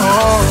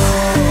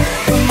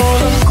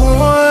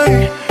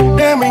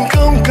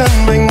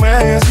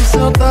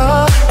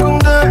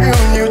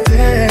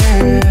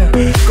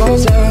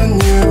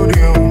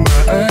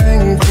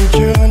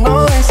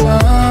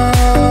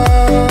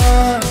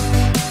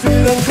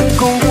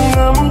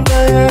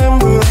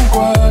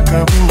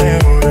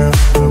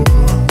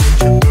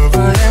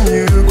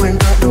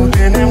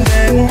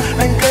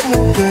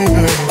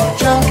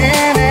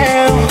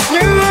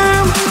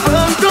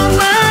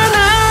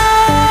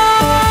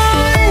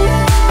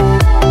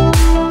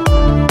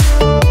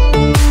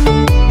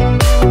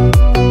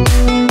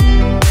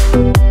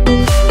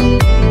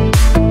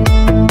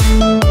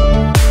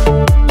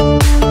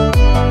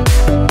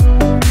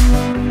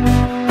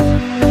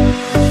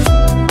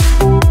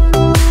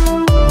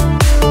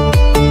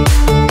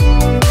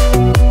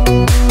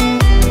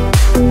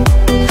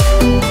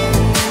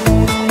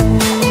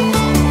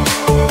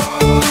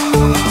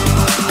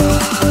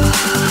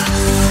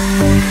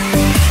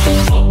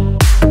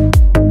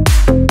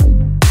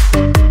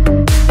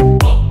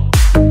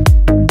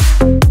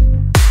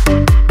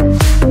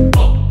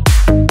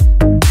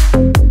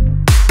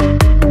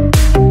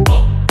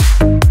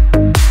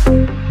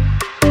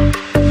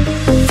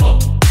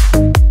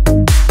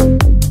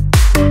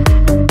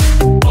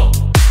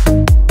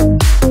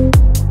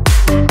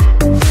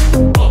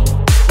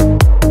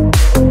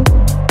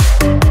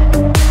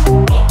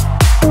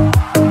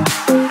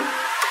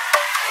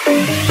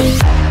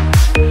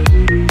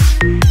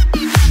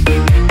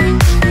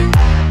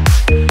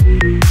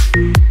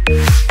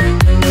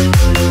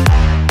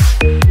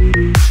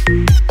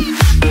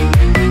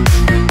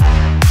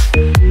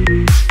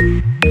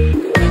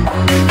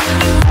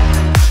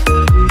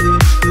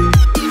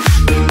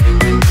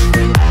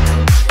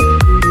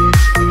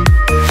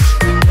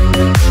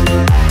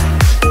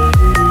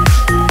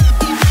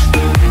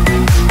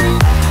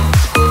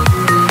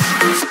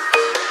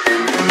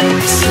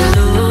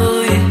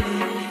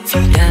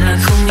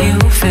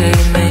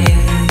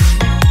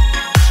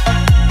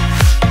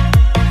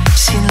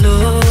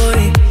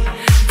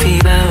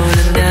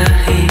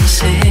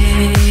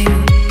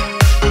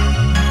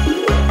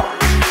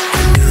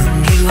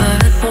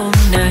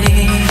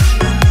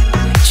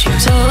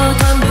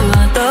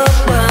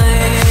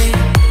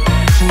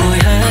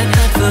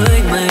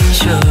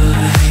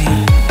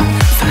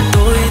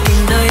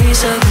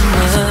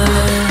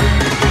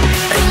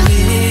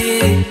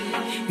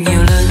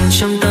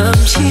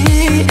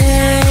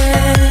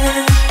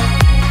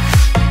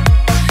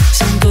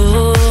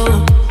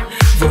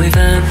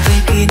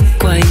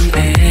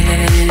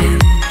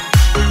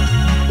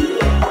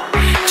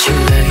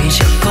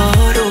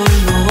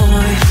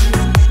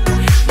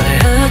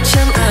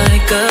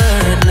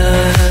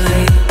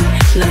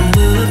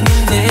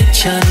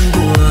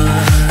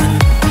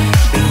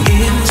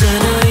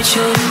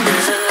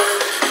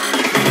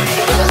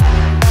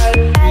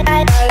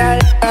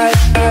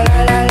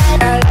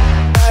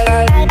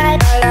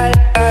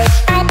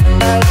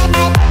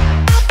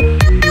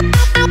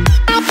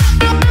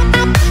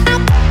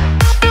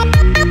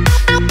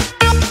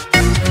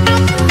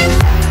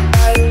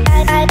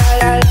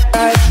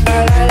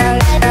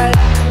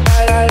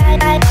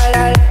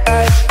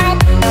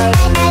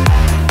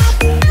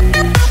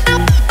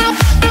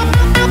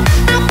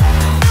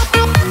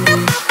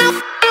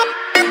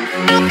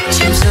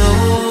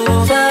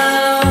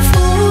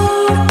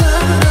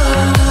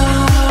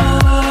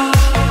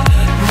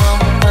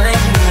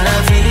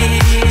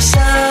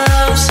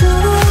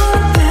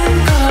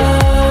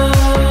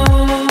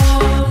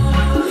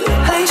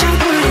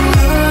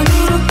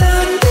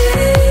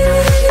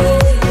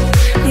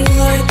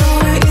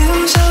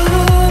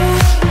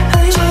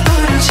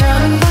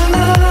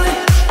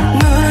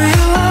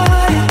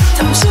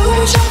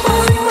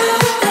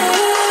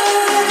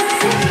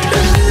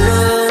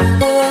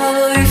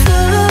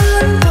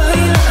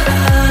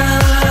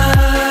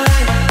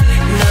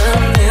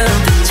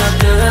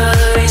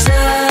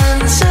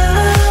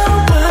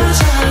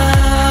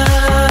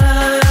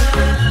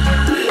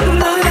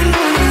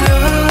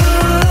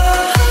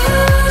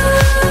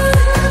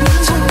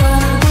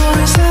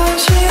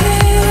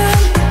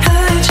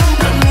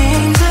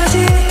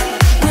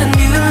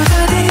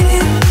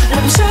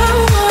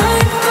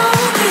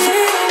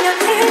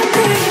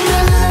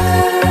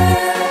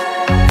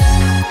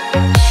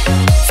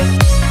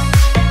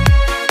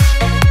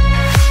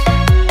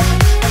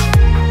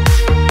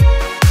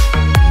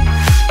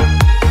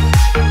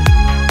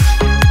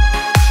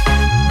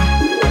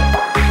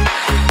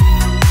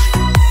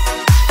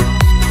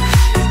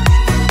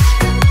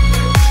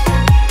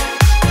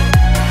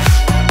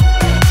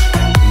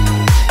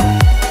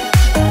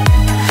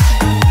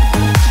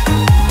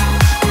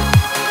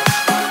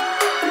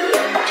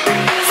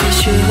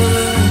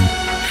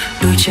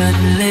 chân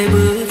lê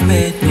bước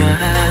mệt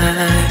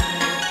nhoài.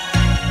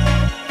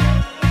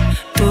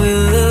 Tôi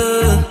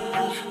ước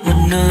một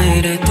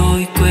nơi để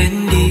tôi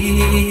quên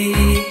đi,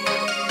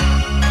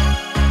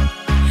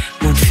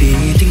 một vì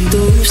tình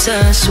tú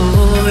xa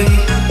xôi,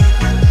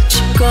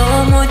 chỉ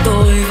có mỗi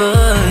tôi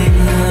với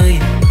người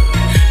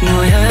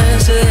ngồi hát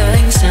dưới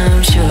ánh sao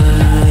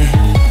trời,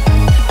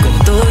 còn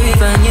tôi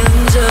và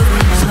những giấc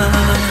mơ.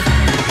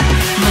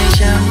 Mây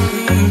trắng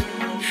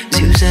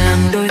dịu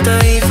dàng đôi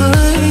tay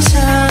với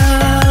sao,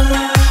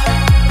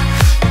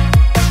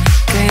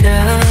 cay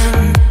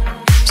đắng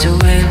dấu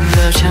em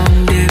vào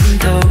trong đêm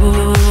thâu,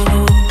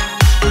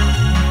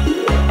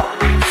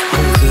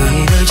 không cười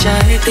nơi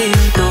trái tim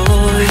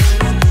tôi,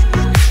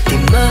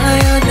 tìm mãi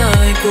ở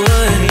nơi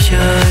cuối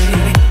trời,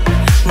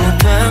 một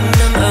thoáng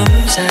nắng ấm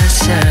xa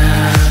xa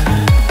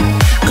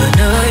ở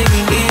nơi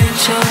bình yên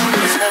trong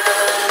lòng.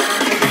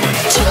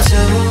 Chỉ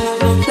dấu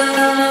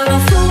bao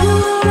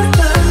phút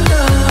ban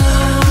đầu,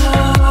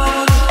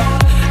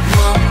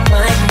 mong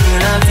anh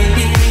là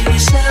vì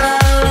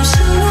sao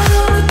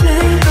suốt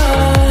đêm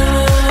cầu.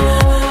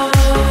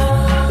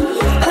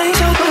 Hãy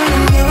cho tôi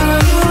lần nữa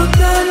một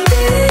lần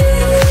đi,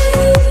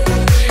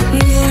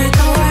 người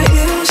tôi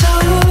yêu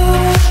dấu.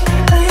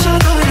 Hãy cho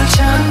tôi được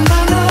chạm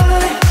vào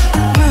nơi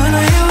mưa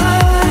lời yêu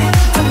ơi,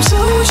 thầm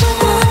sâu trong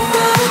muôn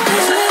bao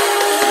thế.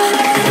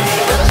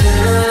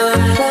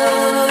 Tôi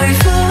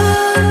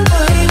vẫn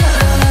quay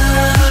lại,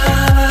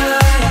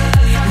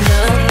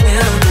 nắng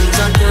yêu từng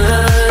giọt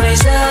thời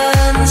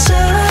gian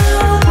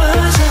sao quá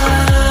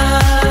dài.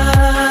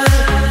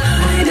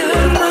 Hãy đưa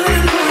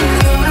mình cùng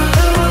nhau,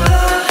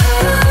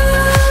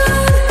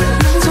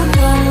 nắng giọt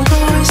lòng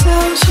tôi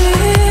sao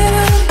chuyến.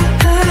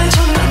 Hãy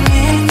cho bạn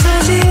nhìn ra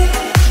gì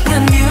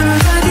gần như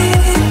ta đi,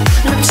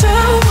 làm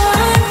sao mà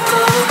em có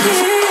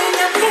thể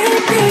nhận hết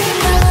tình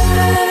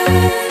này.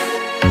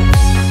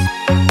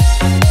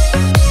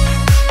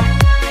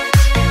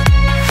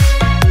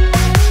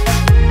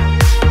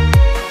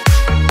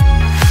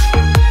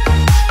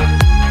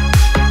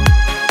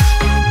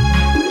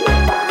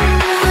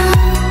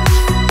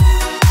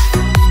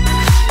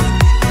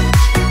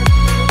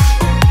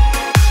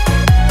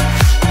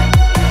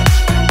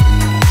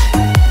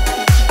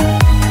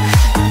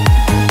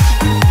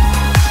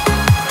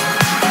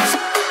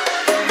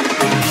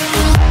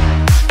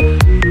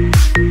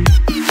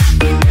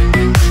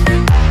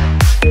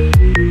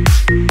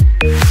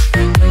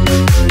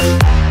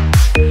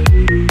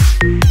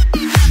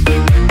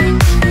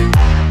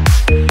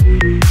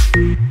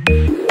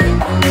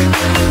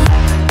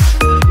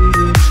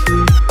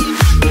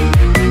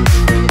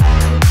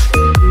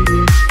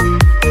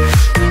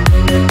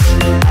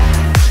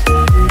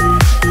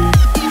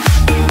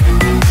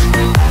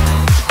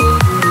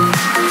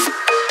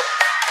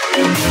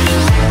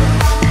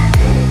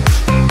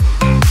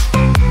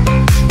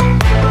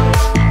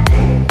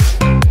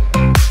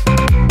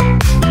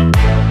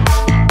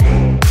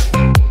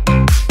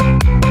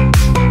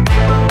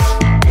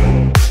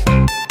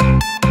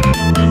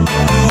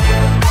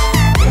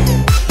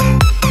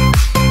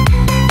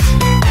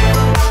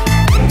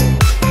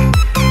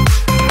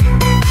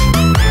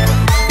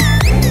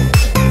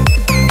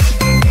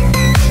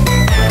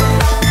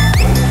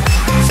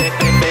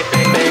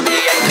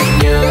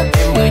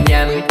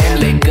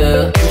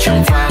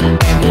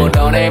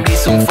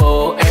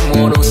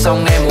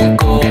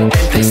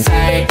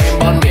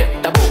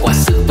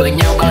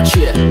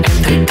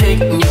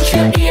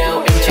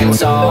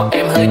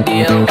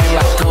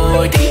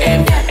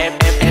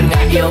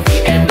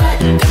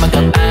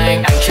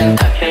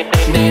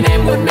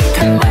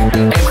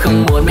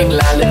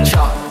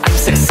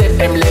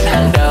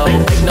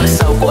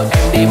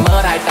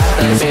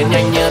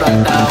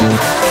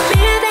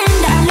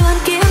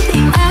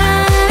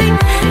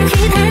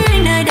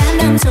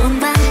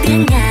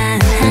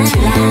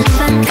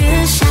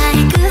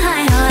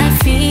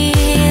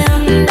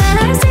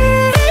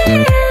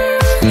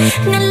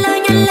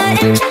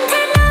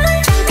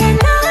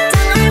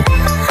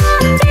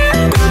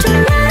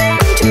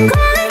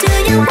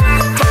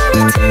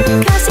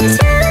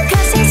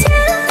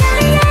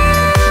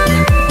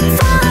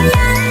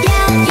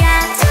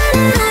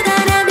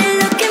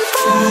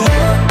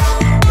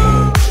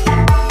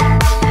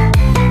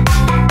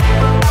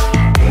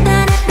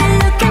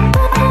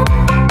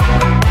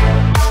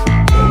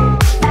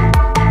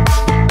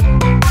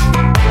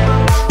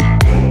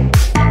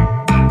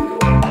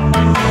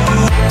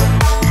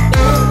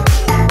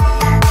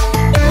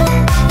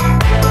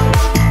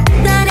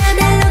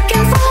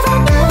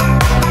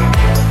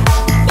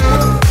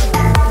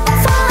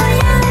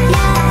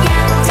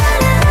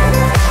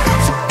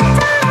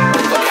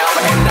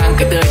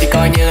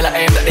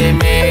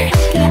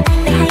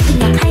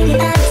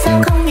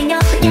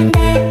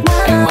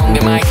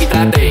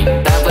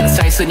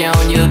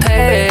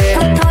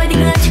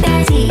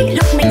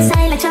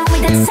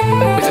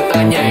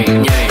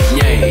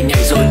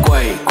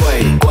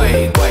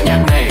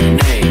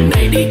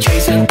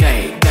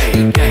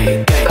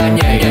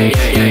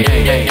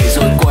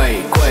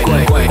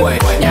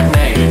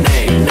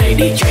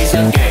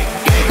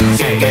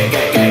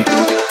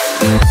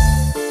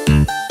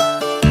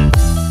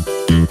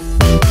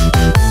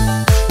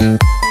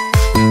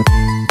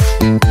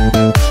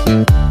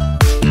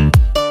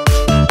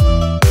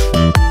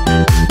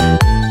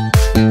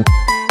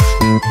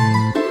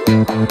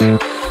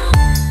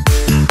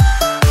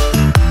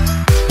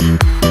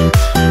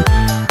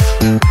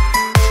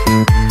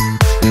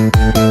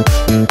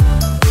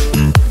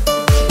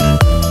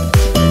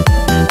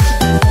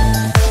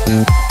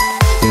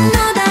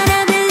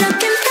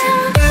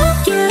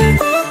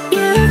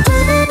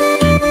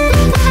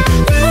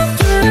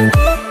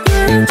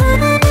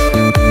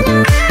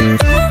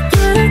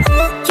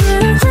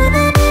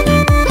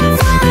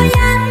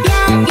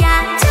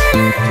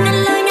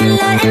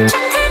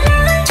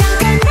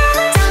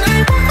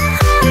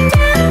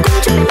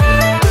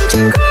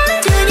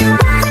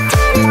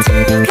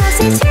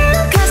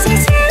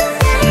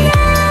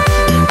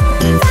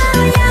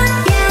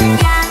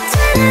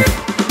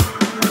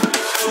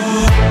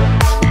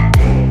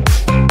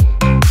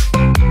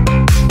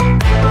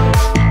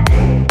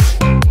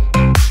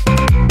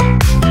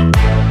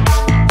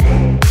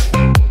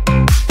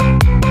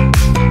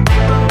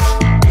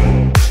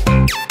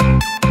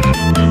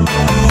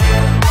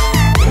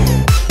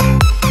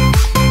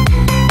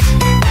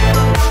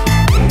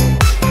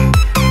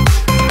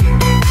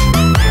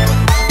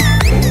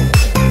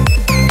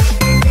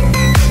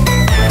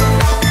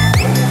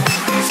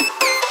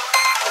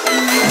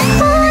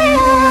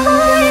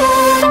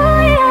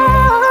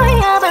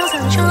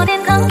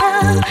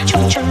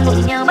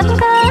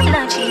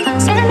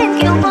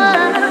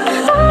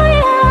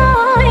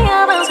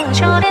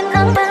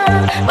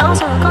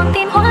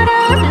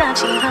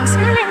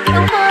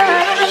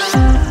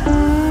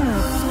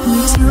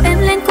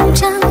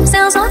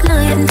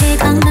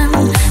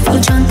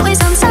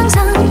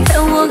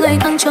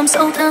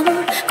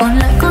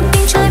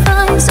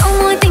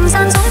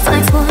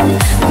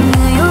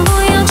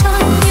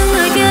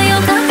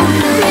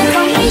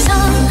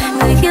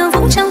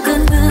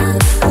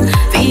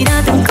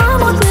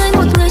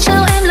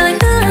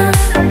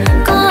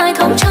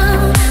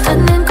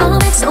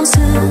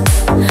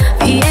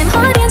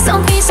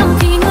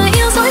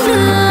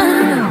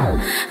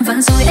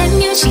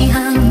 như chị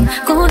Hằng,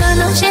 cô đơn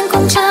ở trên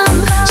cung trăng,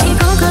 chỉ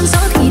có cơn gió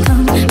thì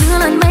thầm đưa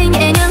làn mây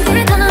nhẹ nhàng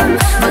ghé thăm.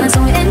 Và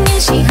rồi em như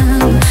chị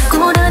Hằng,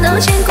 cô đơn ở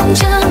trên cung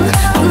trăng,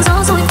 nhưng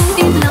gió rồi cũng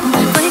im lặng,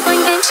 vây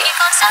quanh em chỉ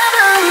còn xa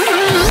lắm.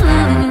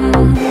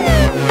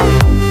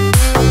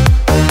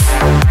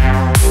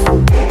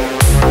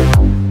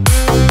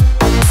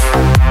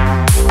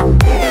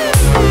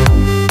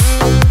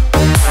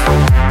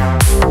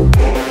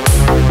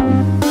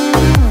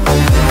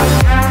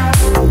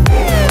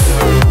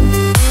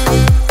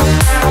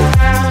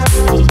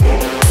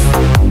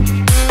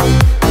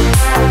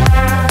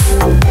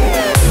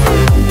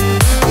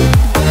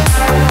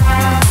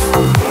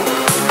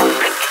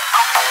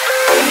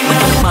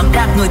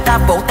 Người ta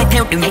vỗ tay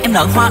theo điệu nhảy em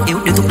nở hoa yểu,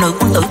 điệu thục nữ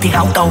quân tử thì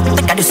hảo cầu.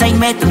 Tất cả đều say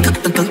mê thưởng thức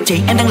từng cử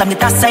chỉ em đang làm người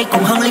ta say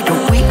còn hơn ly rượu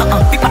quý.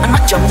 Biết bao ánh mắt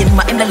trộm nhìn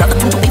mà em đã lỡ tập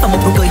trung chút ý vào một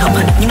nụ cười hậm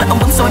hĩnh, nhưng là ông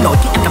bấm sôi nổi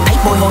khi em cảm thấy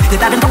bồi hồi. Người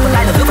ta đến khóc bên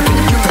tai là hứa và khiến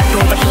yêu thật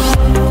rồi và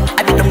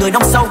ai biết lòng người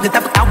đông sâu, người ta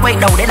vứt áo quay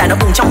đầu để lại nỗi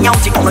buồn trong nhau,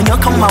 chỉ còn nỗi nhớ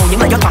không màu những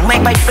lời gió thoảng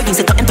men bay. Đối diện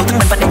sự thật em tủi thân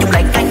mình và để dùng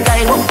lại cay cay.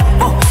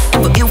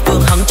 Em vừa yêu vừa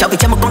hận trở về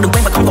trên một con đường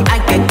quen và không còn ai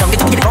kể cần. Cái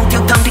thứ như là con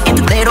yêu thân thì em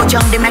thực lê đôi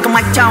chân, đêm nay không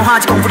ai trao hoa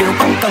chỉ còn vô điều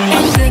không cần.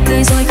 Em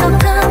cười rồi khóc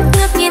thắm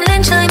ngước nhìn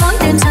lên trời mỗi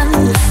đêm trăng,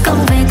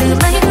 cầm về từ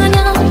mấy đứa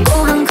nhau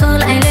cô hằng khờ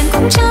lại lên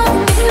cũng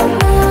trông lúc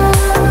mưa.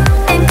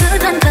 Em cứ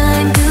than thở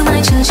em cứ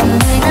mãi chờ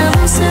người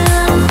năm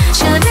xưa,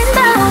 chờ đến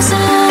bao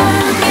giờ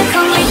biết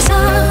không lý do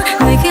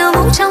người khiêu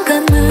vũ trong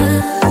cơn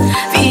mưa,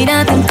 vì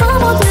đã từng có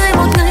một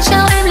người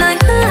trao em lời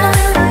hứa.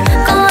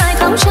 Có ai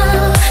không cho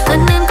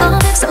thân em có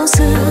vết sầu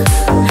xưa,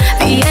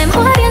 vì em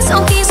hóa điên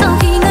sau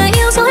khi người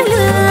yêu dối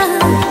lừa.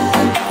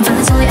 Và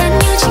rồi em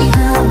như chị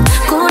Hằng,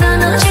 cô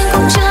đơn ở trên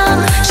cung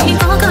trăng, chỉ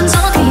có cơn gió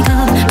thì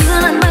thầm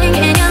đưa làn mây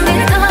nhẹ nhàng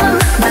ghé thăm.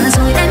 Và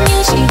rồi em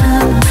như chị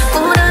Hằng,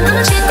 cô đơn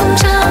ở trên cung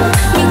trăng,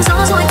 nhưng gió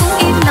rồi cũng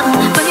im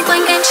lặng, vây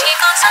quanh em chỉ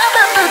còn giá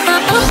bạc.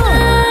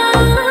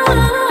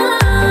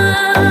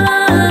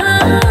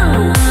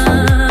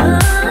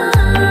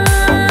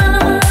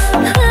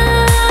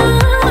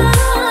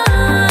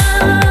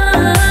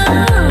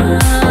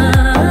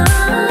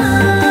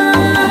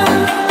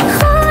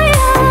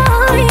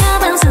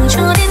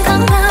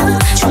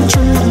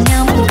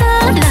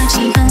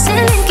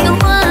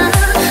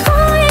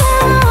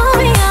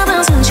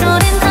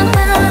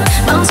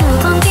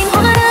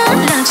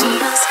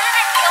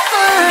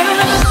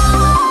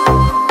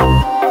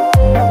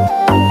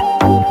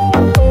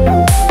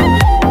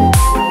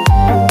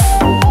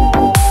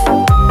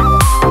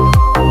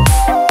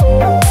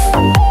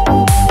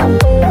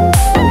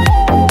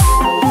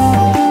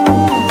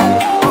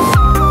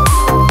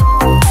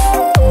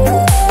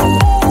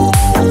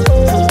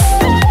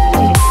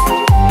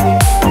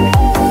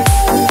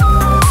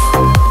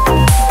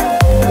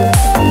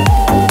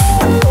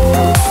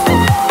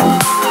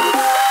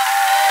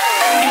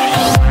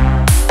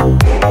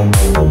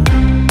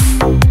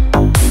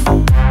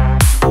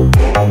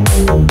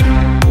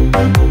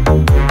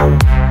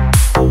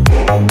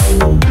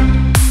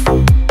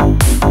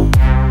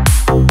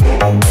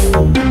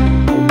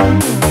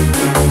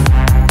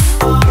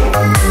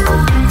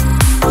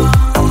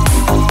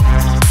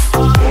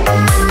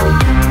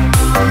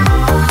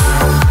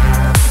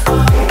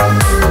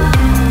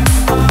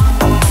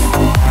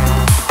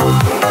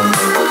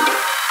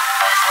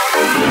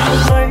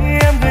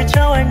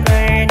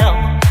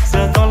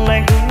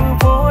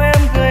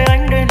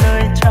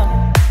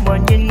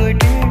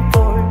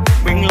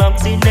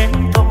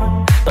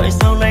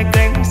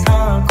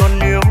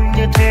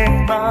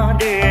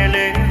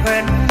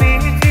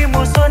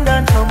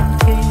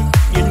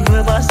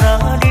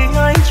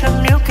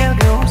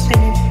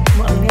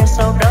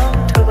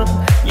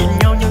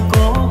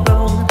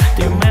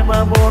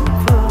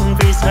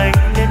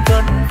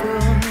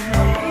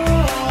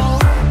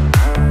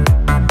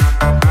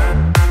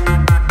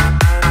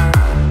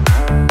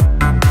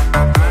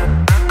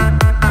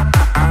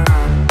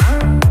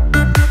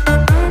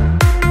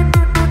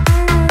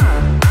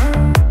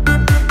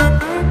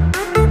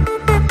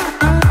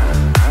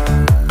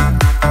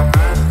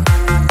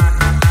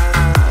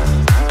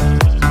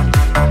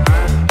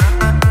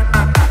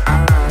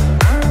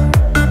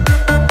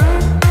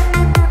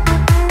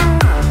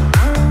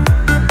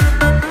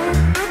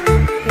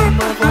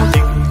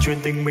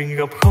 tình mình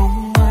gặp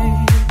không may.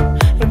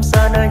 Em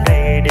xa nơi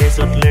này để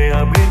giọt lệ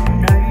ở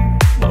bên đây.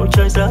 Bầu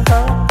trời giá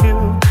hát phiêu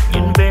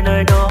nhìn về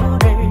nơi đó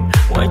đây.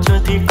 Ngoài trời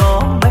thì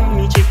có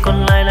mây, chỉ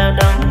còn lại là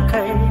đắng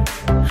cay.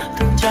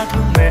 Thương cha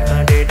thương mẹ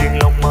để đành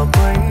lòng mà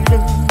quay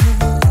lưng.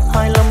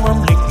 25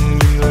 âm lịch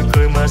nhìn người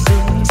cười mà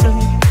rưng rưng.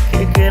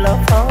 Kia kia là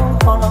pháo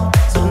hoa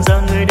rộn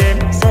ràng người đến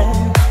xem.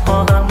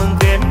 Hoa hà mừng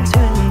viên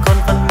duyên, còn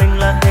phần mình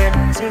là hẹn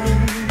duyên.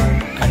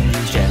 Anh như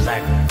trẻ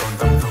làng còn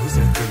tâm thấu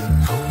giờ từng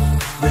thấu.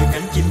 Nơi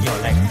cánh chim nhỏ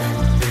lạc tan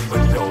tìm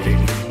vẫn độ để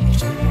ngừng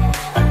chân.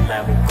 Anh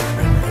là một con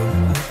rừng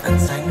lớn, ánh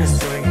sáng đã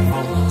xoay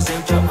vòng gieo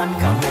cho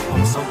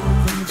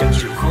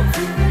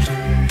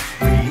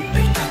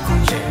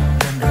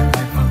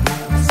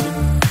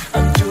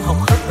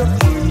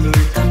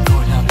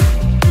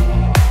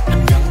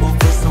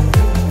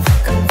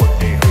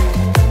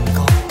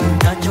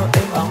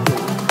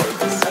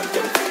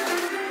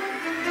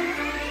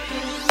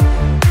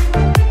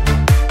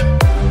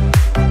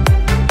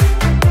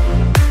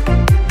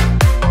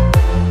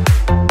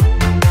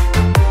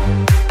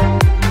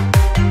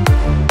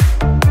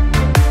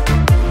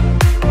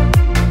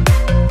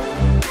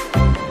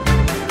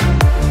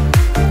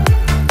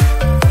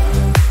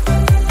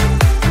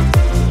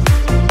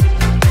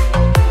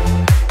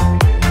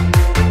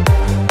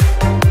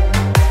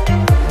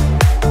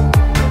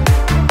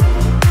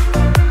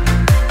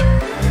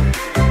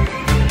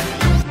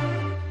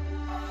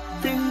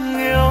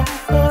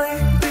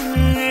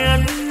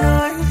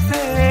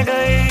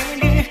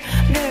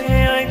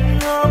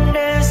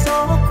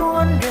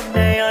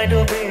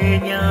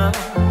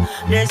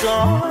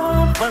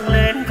gió vang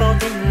lên câu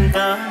tình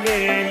ta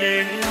để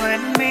lên hoen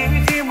mi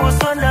khi mùa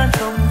xuân đang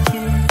trông chi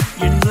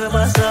nhìn người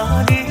mà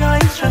ra đi ấy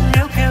chẳng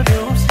nếu kêu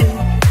điều gì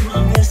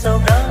nghe sao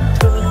đáng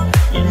thương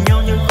nhìn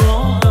nhau như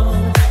cố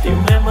gắng tìm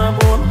em ở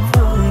bốn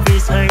phương vì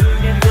say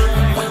nên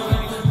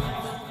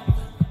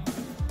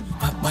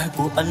và bài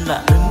của anh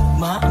là đến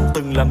má anh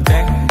từng làm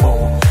cán bộ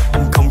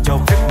anh không cho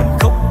phép mình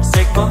khóc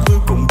sẽ có hư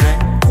cùng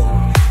ráng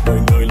đời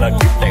người là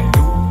kiếp đàn